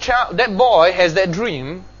that boy has that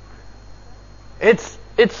dream, it's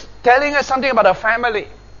telling us something about a family,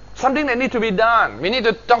 something that needs to be done. We need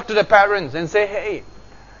to talk to the parents and say, hey,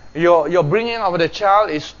 your bringing of the child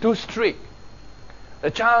is too strict. The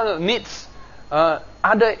child needs to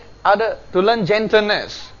learn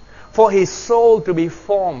gentleness for his soul to be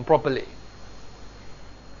formed properly.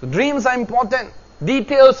 So dreams are important.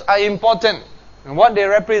 Details are important and what they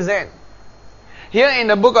represent. Here in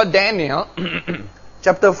the book of Daniel,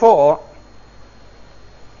 chapter 4,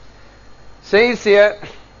 says here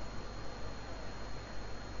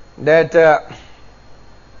that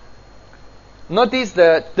notice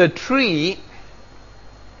the tree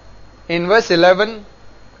in verse 11,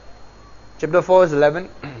 chapter 4 verse 11.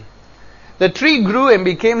 The tree grew and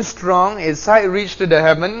became strong, its height reached to the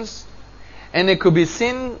heavens, and it could be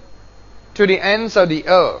seen to the ends of the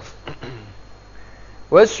earth.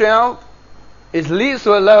 Verse 12, its leaves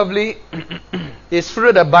were lovely, its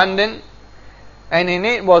fruit abundant, and in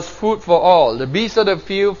it was food for all. The beasts of the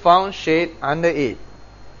field found shade under it.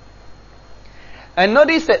 And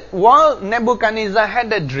notice that while Nebuchadnezzar had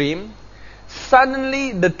that dream,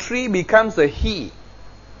 suddenly the tree becomes a he.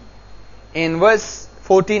 In verse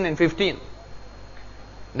 14 and 15.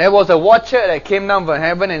 There was a watcher that came down from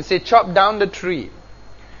heaven and said, chop down the tree,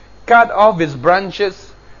 cut off its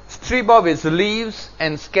branches, strip off its leaves,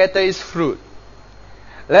 and scatter its fruit.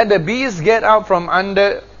 Let the beasts get out from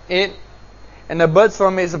under it, and the birds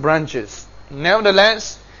from its branches.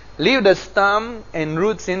 Nevertheless, leave the stump and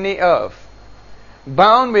roots in the earth,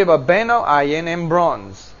 bound with a band of iron and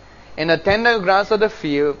bronze. In the tender grass of the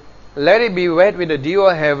field, let it be wet with the dew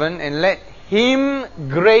of heaven, and let him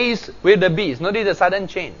graze with the beasts. Notice the sudden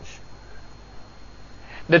change.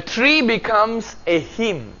 The tree becomes a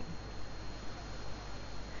him.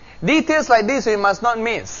 Details like this we must not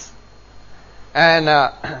miss. And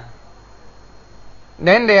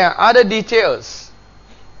then there are other details,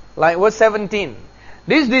 like verse 17.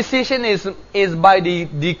 This decision is by the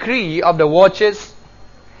decree of the watchers,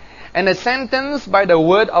 and a sentence by the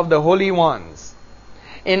word of the holy ones,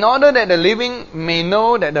 in order that the living may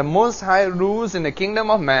know that the Most High rules in the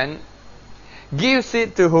kingdom of man, gives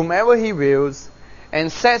it to whomever he wills, and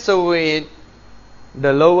sets away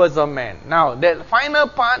the lowest of men. Now, that final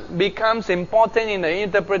part becomes important in the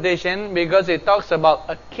interpretation because it talks about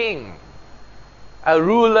a king, a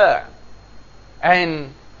ruler,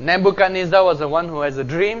 and Nebuchadnezzar was the one who has a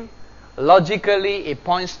dream. Logically, it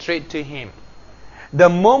points straight to him. The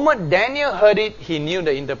moment Daniel heard it, he knew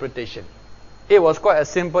the interpretation. It was quite a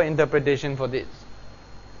simple interpretation for this.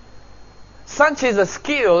 Such is a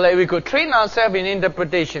skill that we could train ourselves in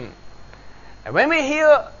interpretation. And when we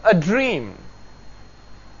hear a dream,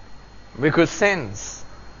 we could sense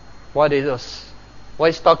what it's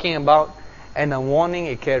talking about, and a warning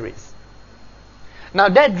it carries. Now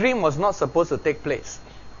that dream was not supposed to take place.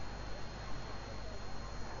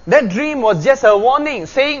 That dream was just a warning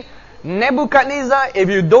saying, Nebuchadnezzar, if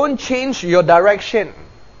you don't change your direction,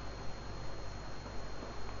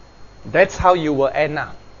 that's how you will end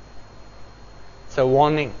up. It's a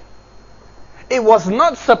warning. It was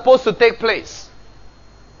not supposed to take place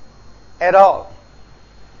at all.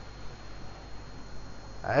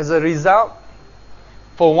 As a result,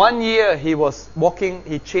 for 1 year he was walking,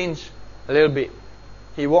 he changed a little bit.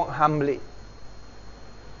 He walked humbly.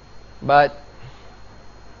 But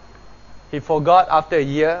he forgot after a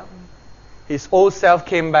year, his old self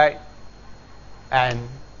came back and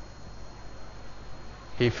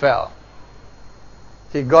he fell.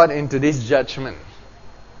 He got into this judgment.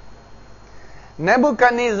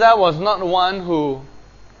 Nebuchadnezzar was not one who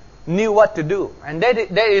knew what to do. And that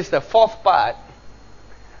is the fourth part,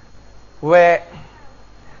 where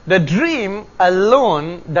the dream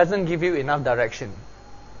alone doesn't give you enough direction.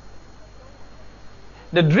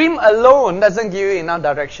 The dream alone doesn't give you enough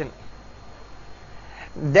direction.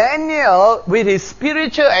 Daniel, with his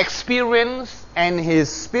spiritual experience and his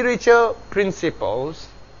spiritual principles,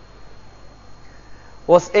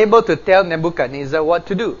 was able to tell Nebuchadnezzar what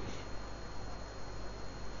to do.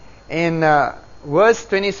 In verse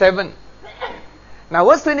 27. Now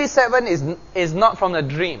verse 27 is not from the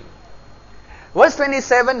dream. Verse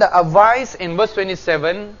 27, the advice in verse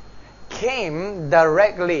 27 came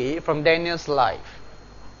directly from Daniel's life.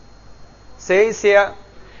 Says here,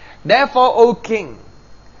 therefore, O king,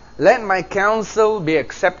 let my counsel be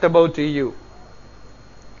acceptable to you.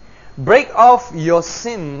 Break off your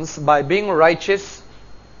sins by being righteous,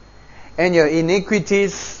 and your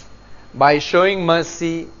iniquities by showing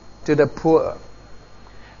mercy to the poor.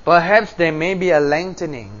 Perhaps there may be a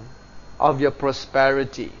lengthening of your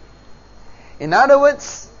prosperity. In other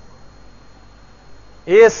words,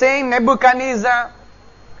 he is saying, Nebuchadnezzar,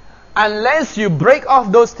 unless you break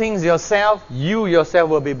off those things yourself, you yourself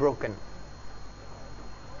will be broken.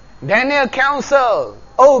 Daniel counsel,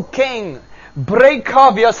 O king, break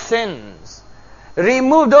off your sins.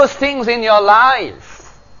 Remove those things in your life.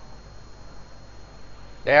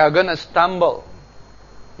 They are going to stumble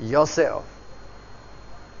yourself.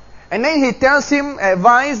 And then he tells him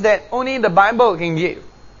advice that only the Bible can give.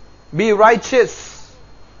 Be righteous.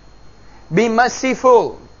 Be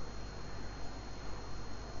merciful.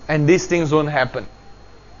 And these things won't happen.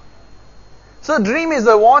 So dream is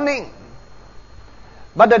a warning.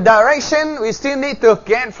 But the direction we still need to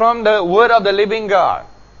get from the Word of the living God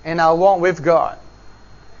in our walk with God.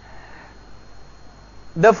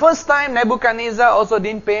 The first time Nebuchadnezzar also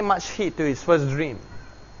didn't pay much heed to his first dream.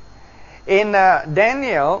 In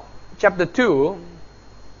Daniel chapter 2,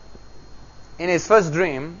 in his first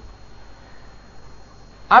dream,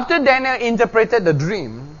 after Daniel interpreted the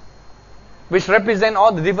dream, which represent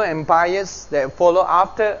all the different empires that follow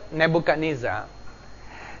after Nebuchadnezzar,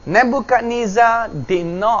 Nebuchadnezzar did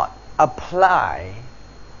not apply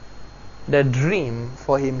the dream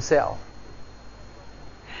for himself.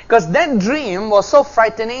 Because that dream was so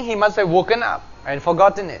frightening, he must have woken up and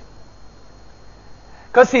forgotten it.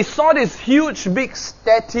 Because he saw this huge big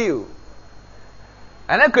statue.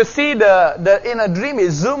 And I could see in a dream, he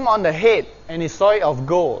zoomed on the head and he saw it of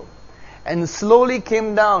gold. And slowly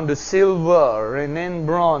came down to silver and then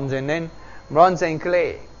bronze and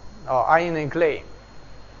clay, or iron and clay.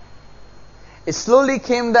 It slowly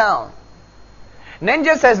came down. And then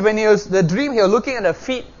just as when he was looking at the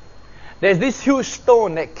feet, there's this huge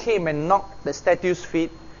stone that came and knocked the statue's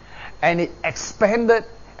feet, and it expanded.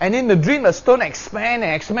 And in the dream, the stone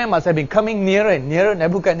expanded must have been coming nearer and nearer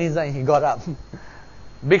Nebuchadnezzar, and he got up.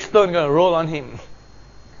 Big stone going to roll on him.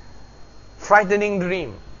 Frightening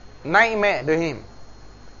dream. Nightmare to him.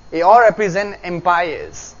 It all represent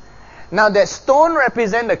empires. Now that stone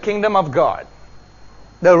represent the kingdom of God.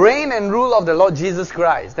 The reign and rule of the Lord Jesus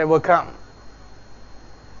Christ that will come.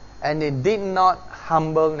 And it did not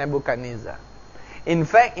humble Nebuchadnezzar. In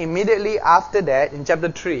fact, immediately after that, in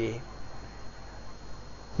chapter 3,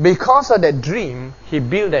 because of that dream, he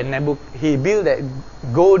built that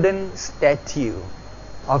golden statue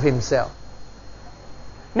of himself.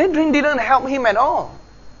 That dream didn't help him at all.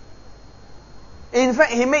 In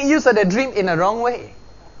fact, he made use of the dream in a wrong way.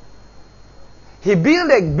 He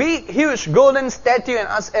built a big, huge golden statue and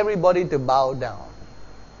asked everybody to bow down.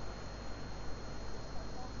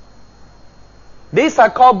 These are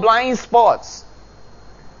called blind spots.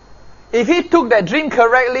 If he took that dream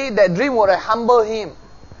correctly, that dream would have humbled him,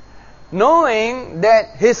 knowing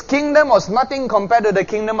that his kingdom was nothing compared to the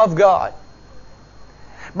kingdom of God.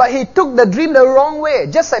 But he took the dream the wrong way,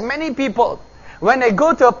 just like many people. When they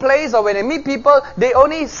go to a place or when they meet people, they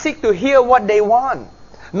only seek to hear what they want,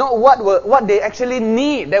 not what they actually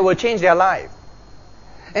need that will change their life.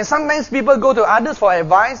 And sometimes people go to others for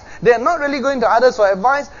advice. They are not really going to others for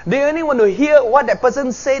advice. They only want to hear what that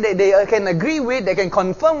person say that they can agree with. They can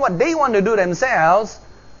confirm what they want to do themselves.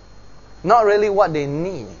 Not really what they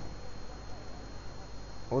need.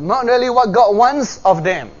 Not really what God wants of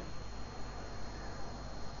them.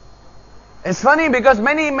 It's funny because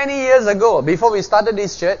many years ago, before we started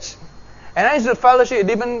this church, and I used to fellowship with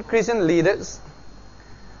different Christian leaders,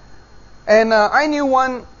 and I knew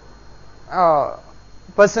one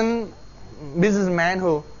businessman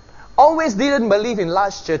who always didn't believe in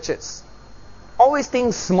large churches. Always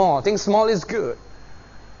think small. Think small is good.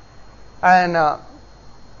 And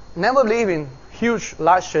never believe in huge,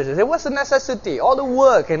 large churches. It was a necessity. All the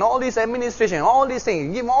work and all this administration, all these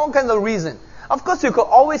things, give all kinds of reasons. Of course, you could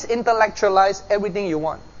always intellectualize everything you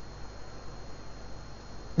want.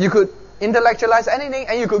 You could intellectualize anything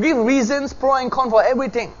and you could give reasons, pro and con for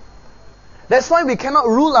everything. That's why we cannot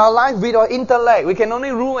rule our life with our intellect. We can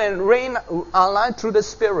only rule and reign our life through the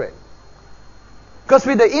Spirit. Because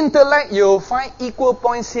with the intellect, you'll find equal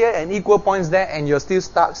points here and equal points there, and you're still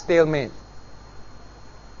stuck, stalemate.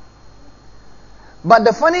 But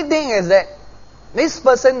the funny thing is that this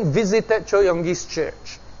person visited Cho Yong-gi's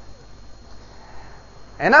church.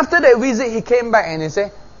 And after that visit, he came back and he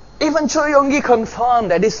said, even Cho Yong-gi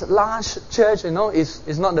confirmed that this large church,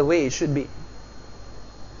 is not the way it should be.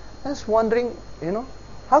 I was wondering,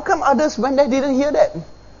 how come others when they didn't hear that?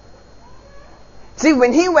 See,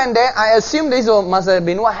 when he went there, I assume this must have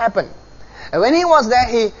been what happened. And when he was there,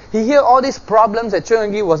 he heard all these problems that Cho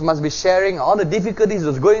Yong-gi must be sharing, all the difficulties he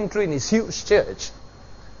was going through in his huge church.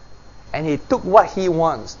 And he took what he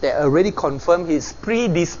wants that already confirmed his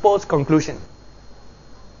predisposed conclusion.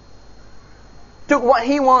 Took what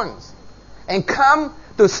he wants and come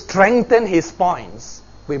to strengthen his points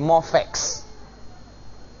with more facts.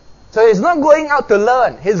 So he's not going out to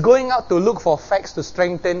learn. He's going out to look for facts to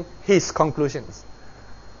strengthen his conclusions.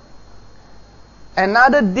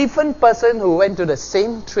 Another different person who went to the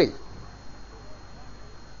same trip,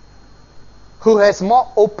 who has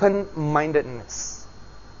more open-mindedness,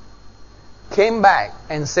 came back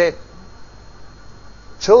and said,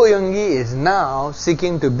 Cho Yong-gi is now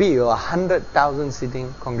seeking to build a 100,000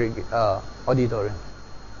 seating auditorium.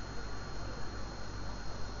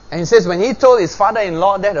 And he says when he told his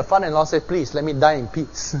father-in-law that, the father-in-law said, please let me die in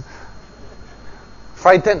peace.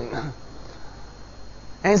 Frightened.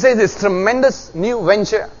 And he says this tremendous new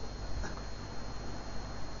venture.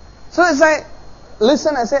 So it's like,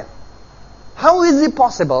 listen, I said, how is it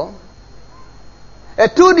possible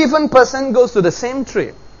that two different person goes to the same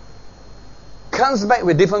trip, comes back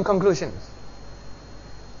with different conclusions?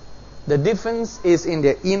 The difference is in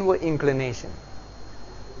their inward inclination.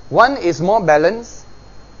 One is more balanced,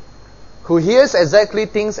 who hears exactly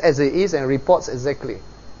things as it is and reports exactly,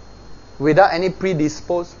 without any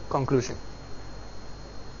predisposed conclusion.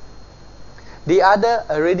 The other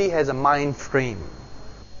already has a mind frame.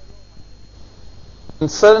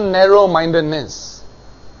 Certain narrow-mindedness.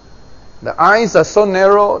 The eyes are so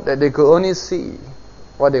narrow that they could only see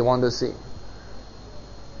what they want to see.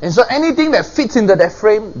 And so anything that fits into that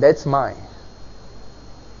frame, that's mine.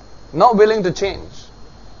 Not willing to change.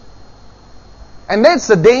 And that's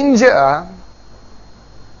the danger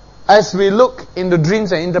as we look into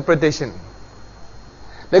dreams and interpretation.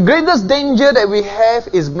 The greatest danger that we have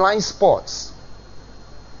is blind spots.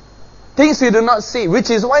 Things we do not see, which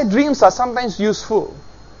is why dreams are sometimes useful.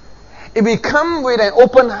 If we come with an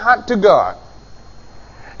open heart to God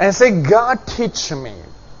and say, God, teach me,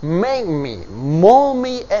 make me, mold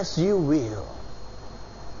me as you will,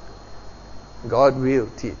 God will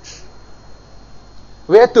teach.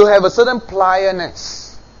 We have to have a certain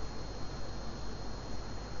plierness.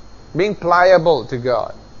 Being pliable to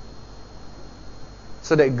God.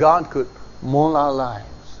 So that God could mold our lives.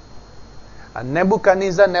 And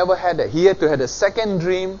Nebuchadnezzar never had that. He had to have a second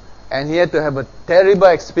dream and he had to have a terrible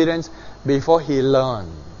experience before he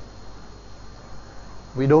learned.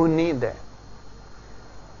 We don't need that.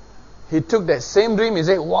 he took that same dream, he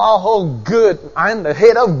said, wow, how good, I'm the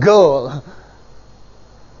head of gold.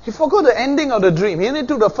 He forgot the ending of the dream. He only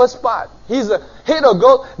took the first part. He's the head of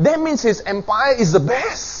gold. That means his empire is the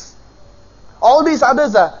best. All these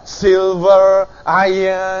others are silver,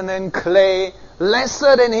 iron, and clay,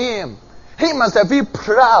 lesser than him. He must have been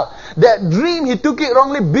proud. That dream, he took it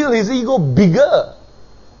wrongly, built his ego bigger.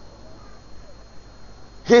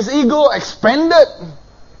 His ego expanded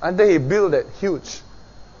until he built that huge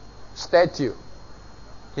statue.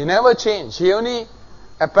 He never changed. He only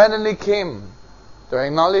apparently came to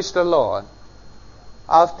acknowledge the Lord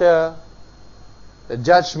after the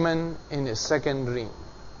judgment in his second dream.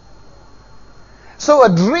 So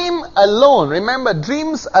a dream alone, remember,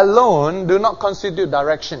 dreams alone do not constitute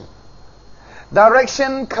direction.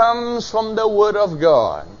 Direction comes from the Word of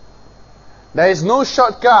God. There is no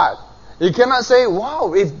shortcut. You cannot say,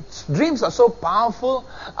 wow, if dreams are so powerful,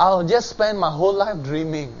 I'll just spend my whole life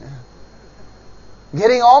dreaming.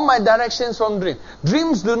 Getting all my directions from dreams.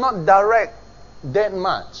 Dreams do not direct that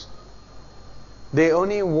much. They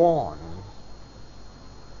only warn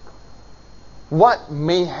what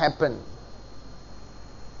may happen.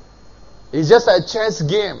 It's just a chess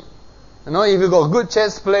game. You know, if you got a good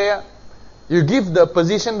chess player, you give the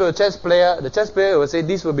position to a chess player, the chess player will say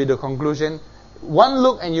this will be the conclusion. One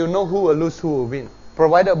look and you know who will lose, who will win,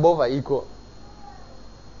 provided both are equal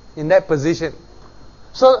in that position.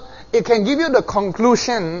 So it can give you the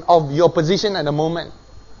conclusion of your position at the moment.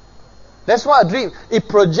 That's why a dream, it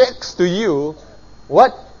projects to you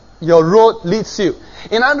what your road leads you.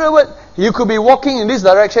 In other words, you could be walking in this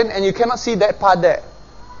direction and you cannot see that part there.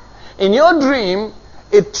 In your dream,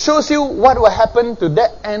 it shows you what will happen to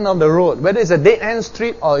that end of the road, whether it's a dead-end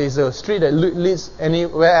street or it's a street that leads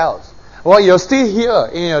anywhere else. Well, you're still here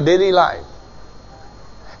in your daily life.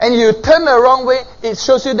 And you turn the wrong way, it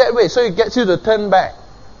shows you that way, so it gets you to turn back.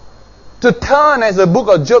 To turn, as the book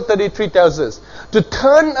of Job 33 tells us, to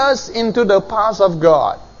turn us into the paths of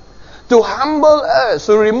God. To humble us,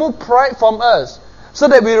 to remove pride from us, so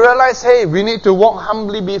that we realize, hey, we need to walk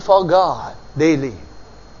humbly before God daily.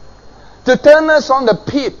 To turn us from the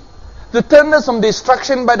pit, to turn us from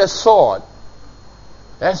destruction by the sword.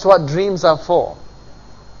 That's what dreams are for.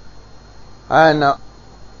 And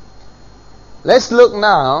let's look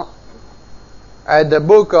now at the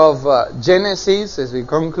book of Genesis as we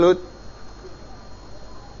conclude.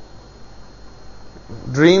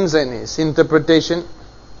 Dreams and its interpretation.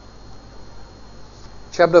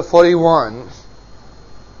 Chapter 41.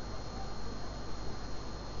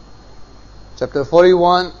 Chapter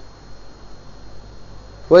 41.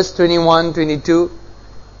 Verse 21, 22.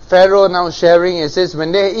 Pharaoh now sharing, it says,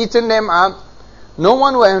 when they had eaten them up, no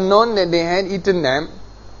one would have known that they had eaten them,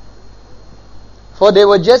 for they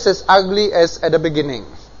were just as ugly as at the beginning.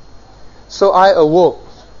 So I awoke.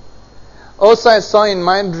 Also I saw in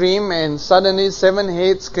my dream, and suddenly 7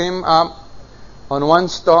 heads came up on one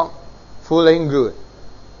stalk, full and good.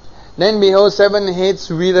 Then behold, 7 heads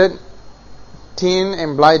withered, thin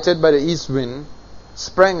and blighted by the east wind,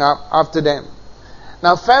 sprang up after them.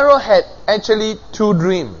 Now Pharaoh had actually 2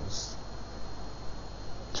 dreams.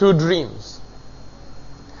 2 dreams.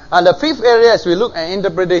 And the 5th area, as we look at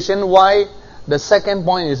interpretation, why the second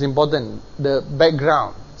point is important, the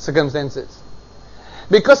background, circumstances.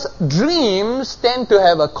 Because dreams tend to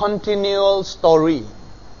have a continual story.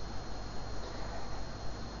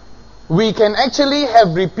 We can actually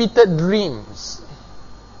have repeated dreams,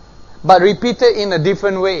 but repeated in a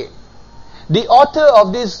different way. The author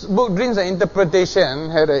of this book, Dreams and Interpretation,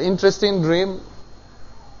 had an interesting dream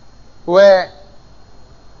where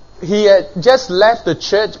he had just left the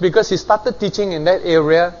church because he started teaching in that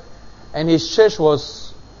area and his church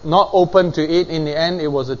was not open to it. In the end, it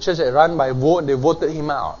was a church that run by vote. They voted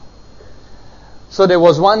him out. So there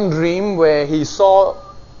was one dream where he saw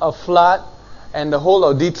a flood and the whole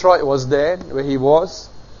of Detroit was there where he was.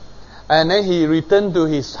 And then he returned to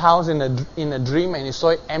his house in a dream and he saw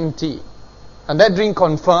it empty. And that dream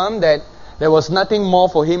confirmed that there was nothing more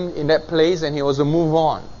for him in that place and he was to move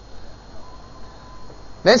on.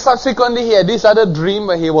 Then subsequently he had this other dream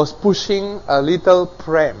where he was pushing a little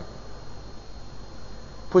pram.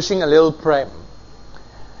 Pushing a little pram.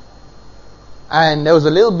 And there was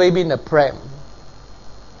a little baby in the pram.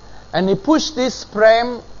 And he pushed this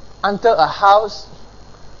pram until a house.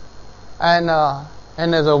 And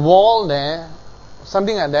there's a wall there.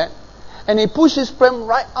 Something like that. And he pushed his pram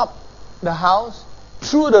right up the house,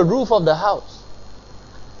 through the roof of the house.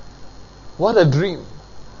 What a dream.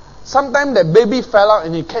 Sometimes that baby fell out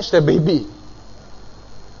and he catch the baby.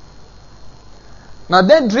 Now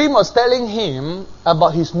that dream was telling him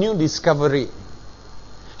about his new discovery.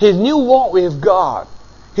 His new walk with God.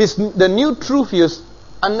 the new truth he was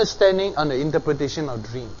understanding on the interpretation of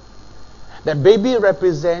dream. That baby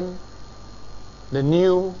represent the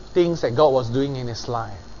new things that God was doing in his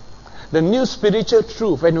life. The new spiritual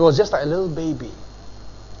truth when he was just like a little baby.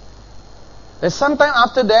 And sometime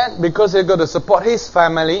after that, because he got to support his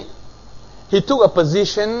family, he took a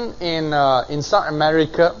position in South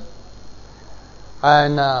America,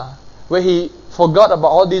 and where he forgot about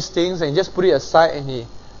all these things and just put it aside,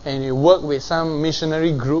 and he worked with some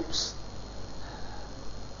missionary groups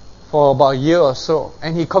for about a year or so.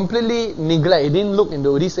 And he completely neglected, he didn't look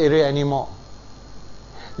into this area anymore.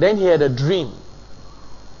 Then he had a dream.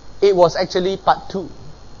 It was actually part 2.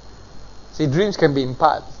 See, dreams can be in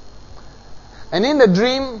parts. And in the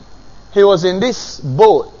dream, he was in this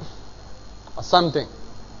boat or something.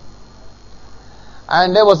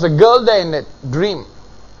 And there was a girl there in that dream.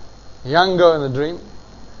 A young girl in the dream.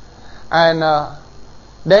 And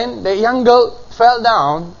then the young girl fell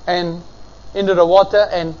down and into the water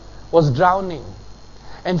and was drowning.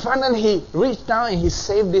 And finally he reached down and he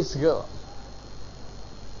saved this girl.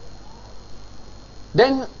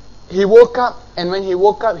 Then he woke up, and when he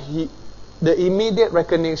woke up, the immediate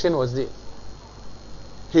recognition was this.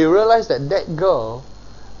 He realized that that girl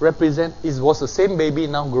was the same baby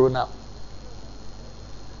now grown up.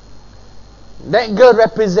 That girl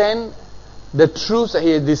represents the truths that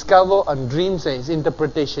he had discovered on dreams and his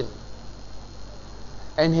interpretation.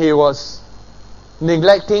 And he was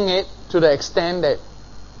neglecting it to the extent that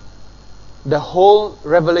the whole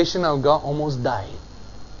revelation of God almost died.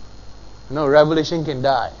 Revelation can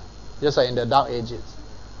die, just like in the dark ages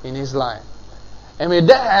in his life. And when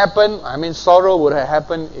that happened, sorrow would have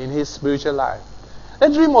happened in his spiritual life.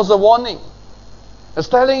 That dream was a warning. It was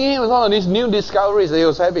telling him all of these new discoveries that he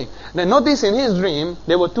was having. Now notice in his dream,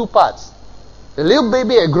 there were 2 parts. The little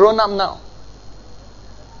baby had grown up now.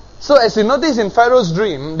 So as you notice in Pharaoh's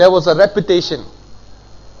dream, there was a repetition.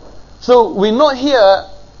 So we note here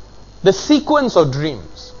the sequence of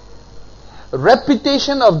dreams.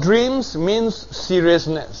 Repetition of dreams means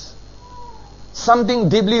seriousness. Something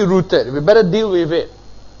deeply rooted. We better deal with it.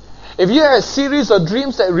 If you have a series of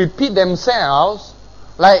dreams that repeat themselves,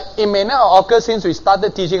 like it may not occur since we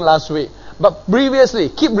started teaching last week, but previously,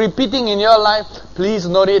 keep repeating in your life, please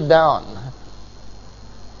note it down.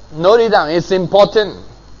 Note it down. It's important.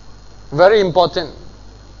 Very important.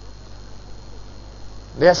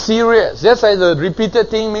 They are serious. Just as the repeated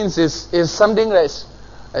thing means is something that's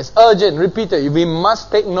urgent, repeated. We must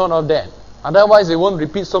take note of that. Otherwise, it won't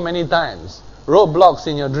repeat so many times. Roadblocks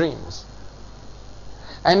in your dreams.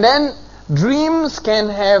 And then, dreams can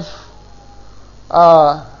have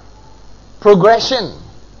progression.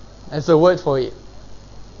 That's a word for it.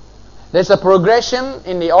 There's a progression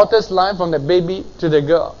in the author's life from the baby to the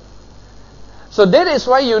girl. So that is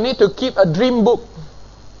why you need to keep a dream book.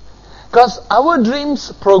 Because our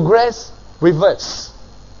dreams progress reverse.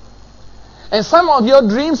 And some of your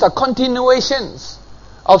dreams are continuations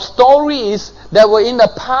of stories that were in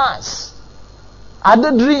the past.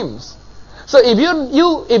 Other dreams. So if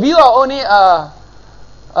you are only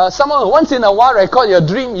someone who once in a while record your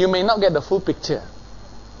dream, you may not get the full picture.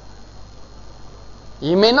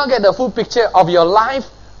 You may not get the full picture of your life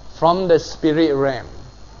from the spirit realm.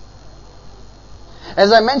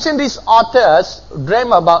 As I mentioned, these authors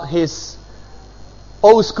dreamt about his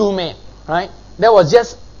old schoolmate, right? That was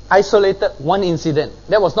just isolated one incident.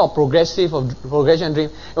 That was not progression dream.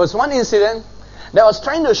 It was one incident that was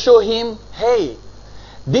trying to show him, hey,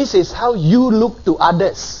 this is how you look to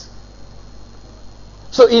others.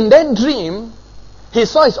 So in that dream, he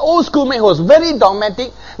saw his old schoolmate who was very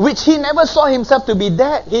dogmatic, which he never saw himself to be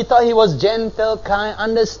that. He thought he was gentle, kind,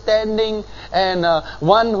 understanding, and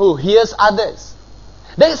one who hears others.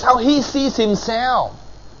 That is how he sees himself.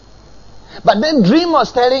 But that dream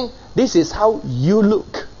was telling, this is how you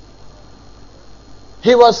look.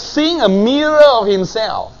 He was seeing a mirror of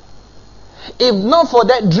himself. If not for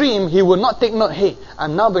that dream, he would not take note, hey,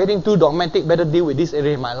 I'm now getting too dogmatic, better deal with this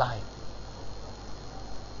area in my life.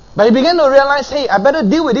 But he began to realize, hey, I better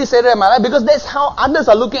deal with this area in my life because that's how others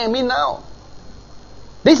are looking at me now.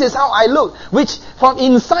 This is how I look. Which from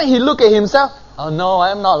inside he looked at himself, oh no,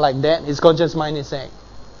 I'm not like that, his conscious mind is saying.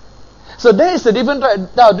 So there is a different type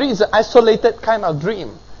of dream. It's an isolated kind of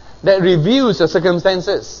dream that reviews the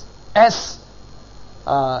circumstances as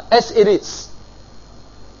it is.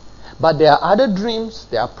 But there are other dreams,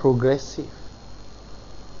 they are progressive.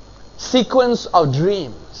 Sequence of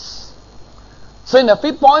dreams. So in the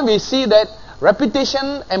 5th point, we see that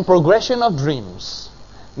repetition and progression of dreams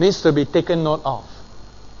needs to be taken note of.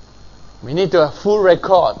 We need to have full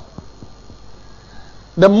record.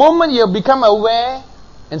 The moment you become aware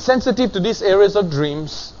and sensitive to these areas of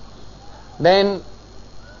dreams, then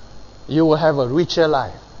you will have a richer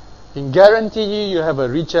life. I can guarantee you have a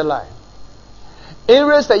richer life.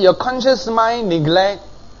 Areas that your conscious mind neglect,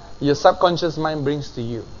 your subconscious mind brings to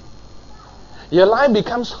you. Your life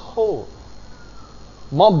becomes whole,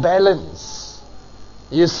 more balanced.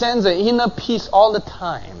 You sense an inner peace all the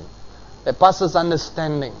time that passes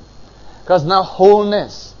understanding, because now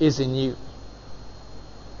wholeness is in you.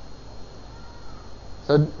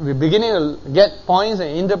 So we're beginning to get points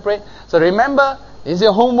and interpret. So remember, this is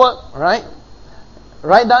your homework, right?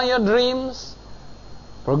 Write down your dreams,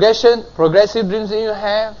 progressive dreams that you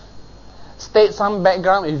have. State some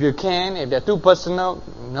background if you can. If they're too personal,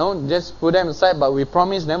 just put them aside. But we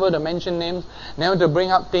promise never to mention names, never to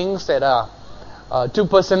bring up things that are too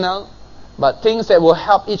personal, but things that will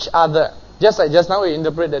help each other. Just like just now we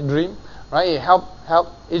interpret the dream, right? It help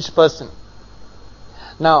each person.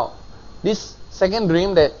 Now, this second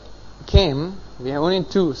dream that came, we have only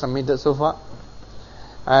 2 submitted so far.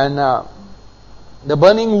 And the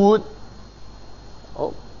burning wood.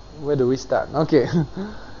 Oh, where do we start? Okay.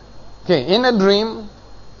 Okay, in a dream,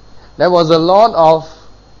 there was a lot of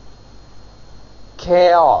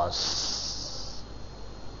chaos.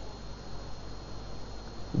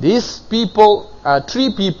 These people,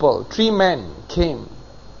 3 men came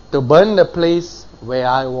to burn the place where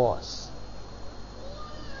I was.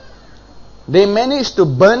 They managed to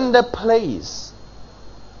burn the place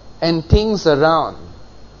and things around.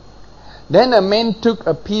 Then a man took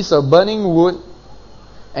a piece of burning wood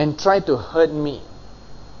and tried to hurt me,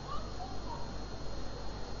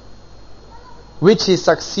 which he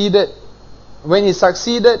succeeded. When he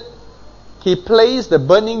succeeded, he placed the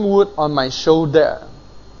burning wood on my shoulder,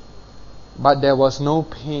 but there was no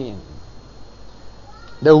pain.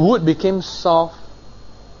 The wood became soft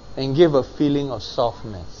and gave a feeling of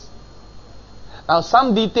softness. Now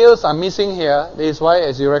some details are missing here. That is why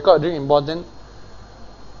as you record dream important.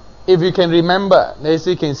 If you can remember, as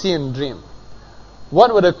you can see in dream,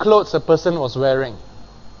 what were the clothes a person was wearing?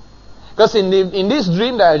 Because in this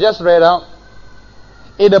dream that I just read out,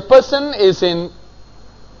 if the person is in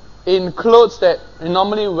clothes that you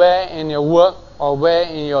normally wear in your work or wear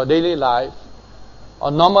in your daily life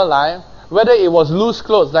or normal life, whether it was loose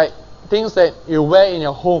clothes like things that you wear in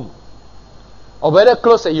your home, or whether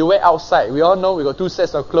clothes that you wear outside. We all know we got 2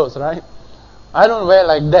 sets of clothes, right? I don't wear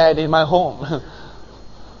like that in my home.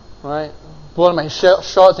 Right? Put on my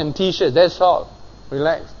shorts and t-shirts, that's all.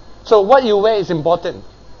 Relax. So what you wear is important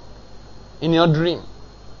in your dream.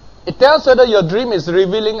 It tells whether your dream is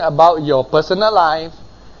revealing about your personal life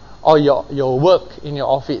or your work in your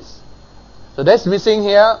office. So that's missing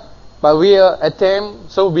here, but we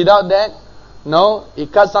attempt. So without that, no,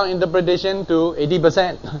 it cuts down interpretation to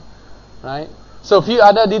 80%. Right? So a few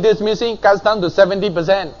other details missing, cuts down to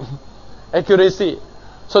 70% accuracy.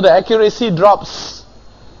 So the accuracy drops.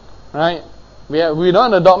 Right? We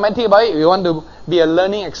don't want to dogmatic about it. We want to be a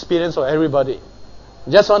learning experience for everybody.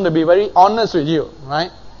 Just want to be very honest with you. Right?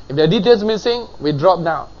 If there are details missing, we drop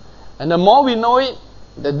down. And the more we know it,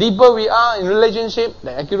 the deeper we are in relationship,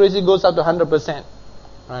 the accuracy goes up to 100%.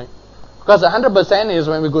 Right? Because 100% is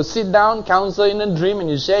when we go sit down, counsel in a dream, and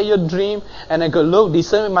you share your dream, and I could look,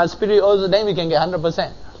 discern with my spirit also, then we can get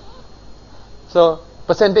 100%. So,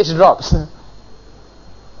 percentage drops.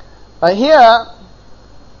 But here,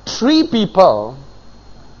 3 people,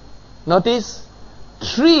 notice,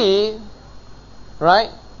 3, right?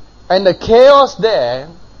 And the chaos there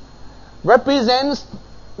represents,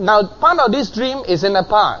 now part of this dream is in the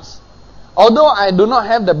past. Although I do not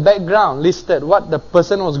have the background listed, what the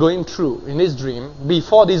person was going through in this dream,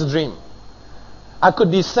 before this dream, I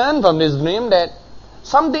could discern from this dream that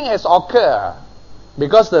something has occurred,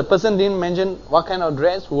 because the person didn't mention what kind of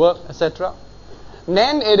dress, work, etc.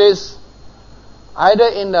 Then it is either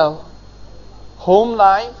in the home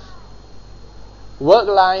life, work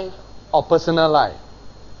life, or personal life.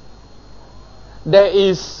 There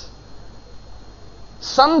is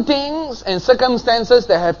some things and circumstances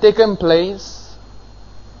that have taken place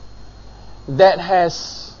that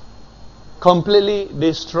has completely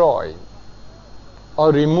destroyed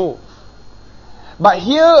or removed. But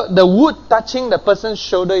here the wood touching the person's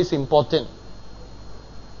shoulder is important.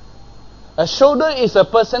 A shoulder is a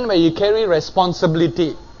person where you carry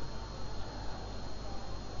responsibility.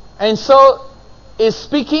 And so it's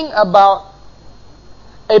speaking about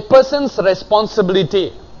a person's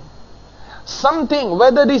responsibility. Something,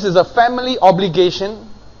 whether this is a family obligation,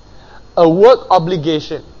 a work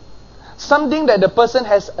obligation, something that the person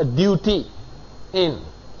has a duty in.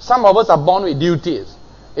 Some of us are born with duties.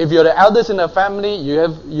 If you're the eldest in the family, you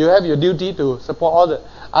have your duty to support all the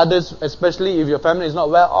others, especially if your family is not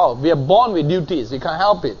well off. We are born with duties. You can't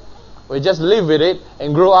help it. We just live with it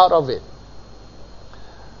and grow out of it.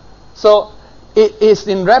 So, it is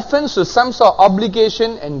in reference to some sort of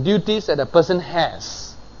obligation and duties that a person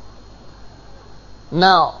has.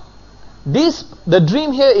 Now, the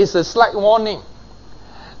dream here is a slight warning.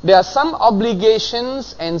 There are some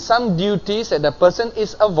obligations and some duties that the person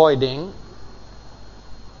is avoiding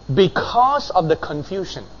because of the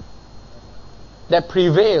confusion that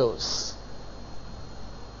prevails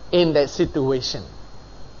in that situation.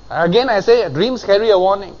 Again, I say dreams carry a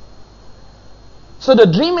warning. So the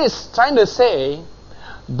dream is trying to say,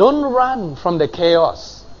 don't run from the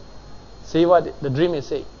chaos. See what the dream is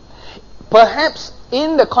saying. Perhaps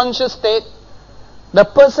in the conscious state, the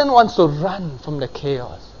person wants to run from the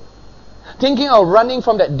chaos, thinking of running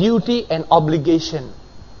from that duty and obligation.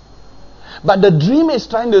 But the dream is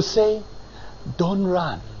trying to say, don't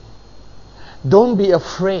run. Don't be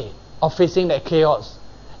afraid of facing that chaos,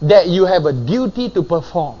 that you have a duty to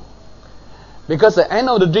perform. Because the end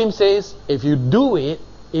of the dream says, if you do it,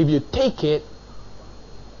 if you take it,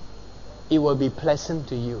 it will be pleasant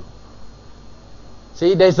to you.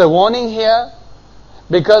 See, there's a warning here,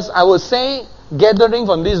 because I would say, gathering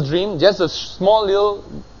from this dream, just a small little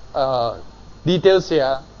details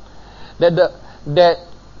here, that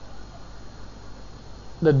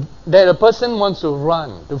a person wants to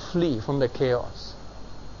run, to flee from the chaos.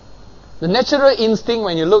 The natural instinct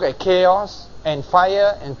when you look at chaos and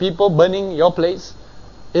fire and people burning your place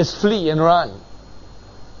is flee and run.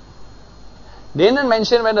 They didn't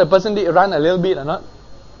mention whether the person did run a little bit or not,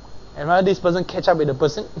 and whether this person catch up with the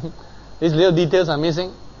person. These little details are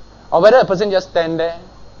missing. Or whether a person just stand there,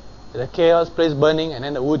 the chaos, place burning, and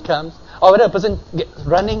then the wood comes. Or whether a person gets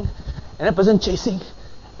running, and a person chasing,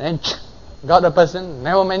 and then got the person.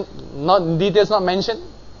 Details not mentioned.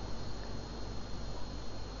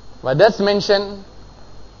 But that's mentioned,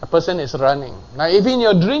 a person is running. Now if in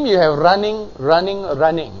your dream you have running,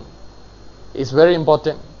 it's very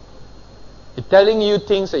important. It's telling you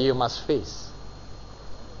things that you must face.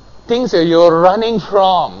 Things that you're running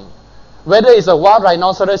from. Whether it's a wild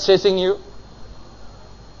rhinoceros chasing you,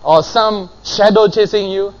 or some shadow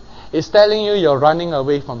chasing you, it's telling you you're running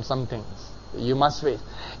away from some things you must face.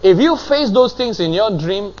 If you face those things in your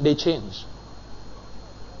dream, they change.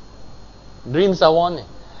 Dreams are warning.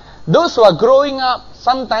 Those who are growing up,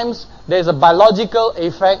 sometimes there's a biological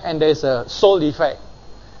effect and there's a soul effect.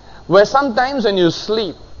 Where sometimes when you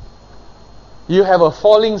sleep, you have a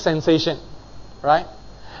falling sensation, right?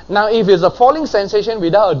 Now, if it's a falling sensation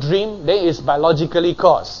without a dream, then it's biologically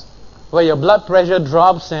caused, where your blood pressure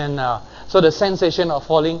drops, and so the sensation of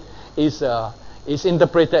falling is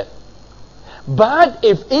interpreted. But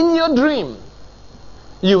if in your dream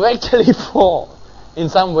you actually fall in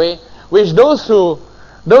some way, which those who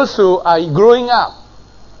are growing up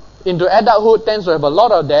into adulthood tends to have a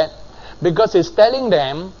lot of that, because it's telling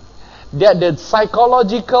them that the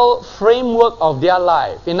psychological framework of their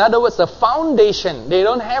life, in other words, the foundation, they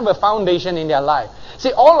don't have a foundation in their life.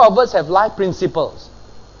 See, all of us have life principles.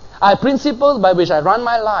 I have principles by which I run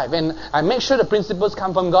my life, and I make sure the principles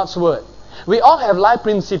come from God's Word. We all have life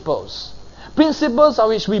principles. Principles on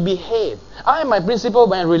which we behave. I have my principle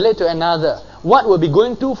when I relate to another. What will be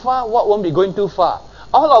going too far, what won't be going too far.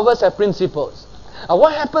 All of us have principles.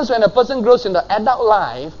 What happens when a person grows into adult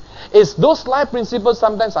life is those life principles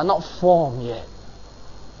sometimes are not formed yet.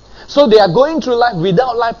 So they are going through life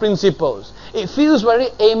without life principles. It feels very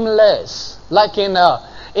aimless, like in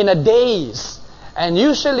a daze. And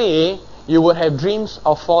usually you would have dreams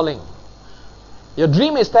of falling. Your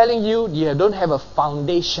dream is telling you don't have a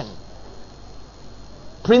foundation.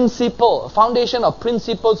 A foundation of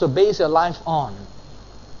principles to base your life on.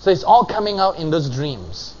 So it's all coming out in those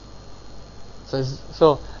dreams.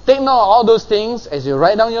 So take note of all those things as you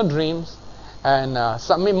write down your dreams, and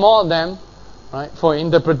submit more of them, right, for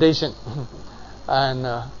interpretation.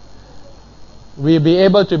 And we'll be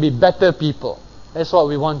able to be better people. That's what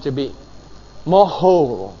we want to be. More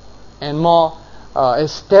whole and more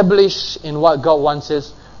established in what God wants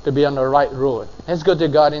us to be on the right road. Let's go to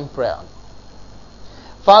God in prayer.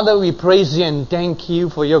 Father, we praise you and thank you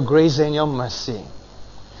for your grace and your mercy.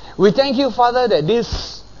 We thank you, Father, that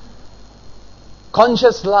this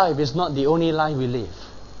conscious life is not the only life we live.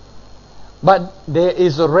 But there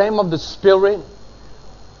is a realm of the Spirit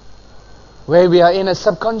where we are in a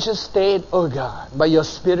subconscious state, oh God, but your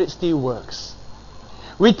Spirit still works.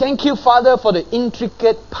 We thank you, Father, for the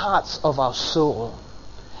intricate parts of our soul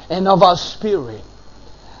and of our spirit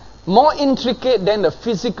more intricate than the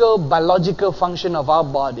physical, biological function of our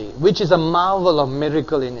body, which is a marvel of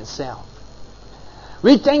miracle in itself.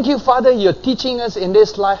 We thank you, Father, you're teaching us in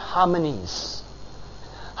this life harmonies.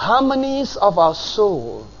 Harmonies of our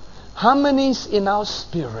soul. Harmonies in our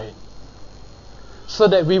spirit. So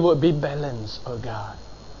that we would be balanced, oh God.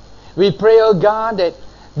 We pray, oh God, that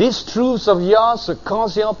these truths of yours will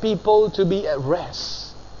cause your people to be at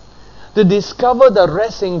rest. To discover the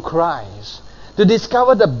rest in Christ. To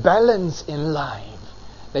discover the balance in life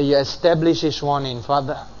that you establish each one in,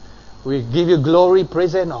 Father. We give you glory,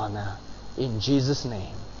 praise and honor. In Jesus'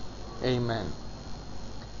 name. Amen.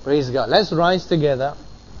 Praise God. Let's rise together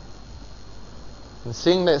and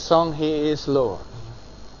sing that song, He is Lord.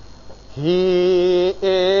 He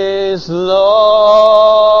is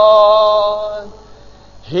Lord.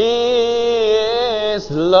 He is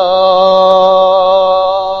Lord.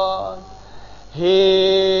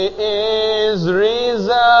 He is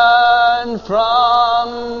risen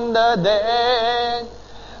from the dead,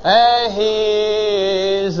 and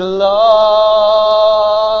He is Lord.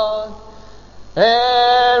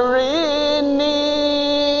 Every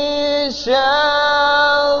knee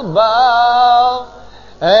shall bow,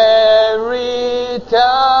 every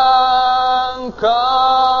tongue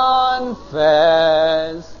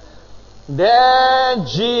confess that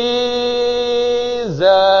Jesus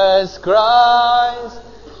Christ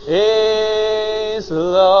is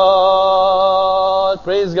Lord.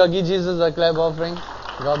 Praise God. Give Jesus a clap offering.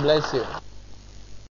 God bless you.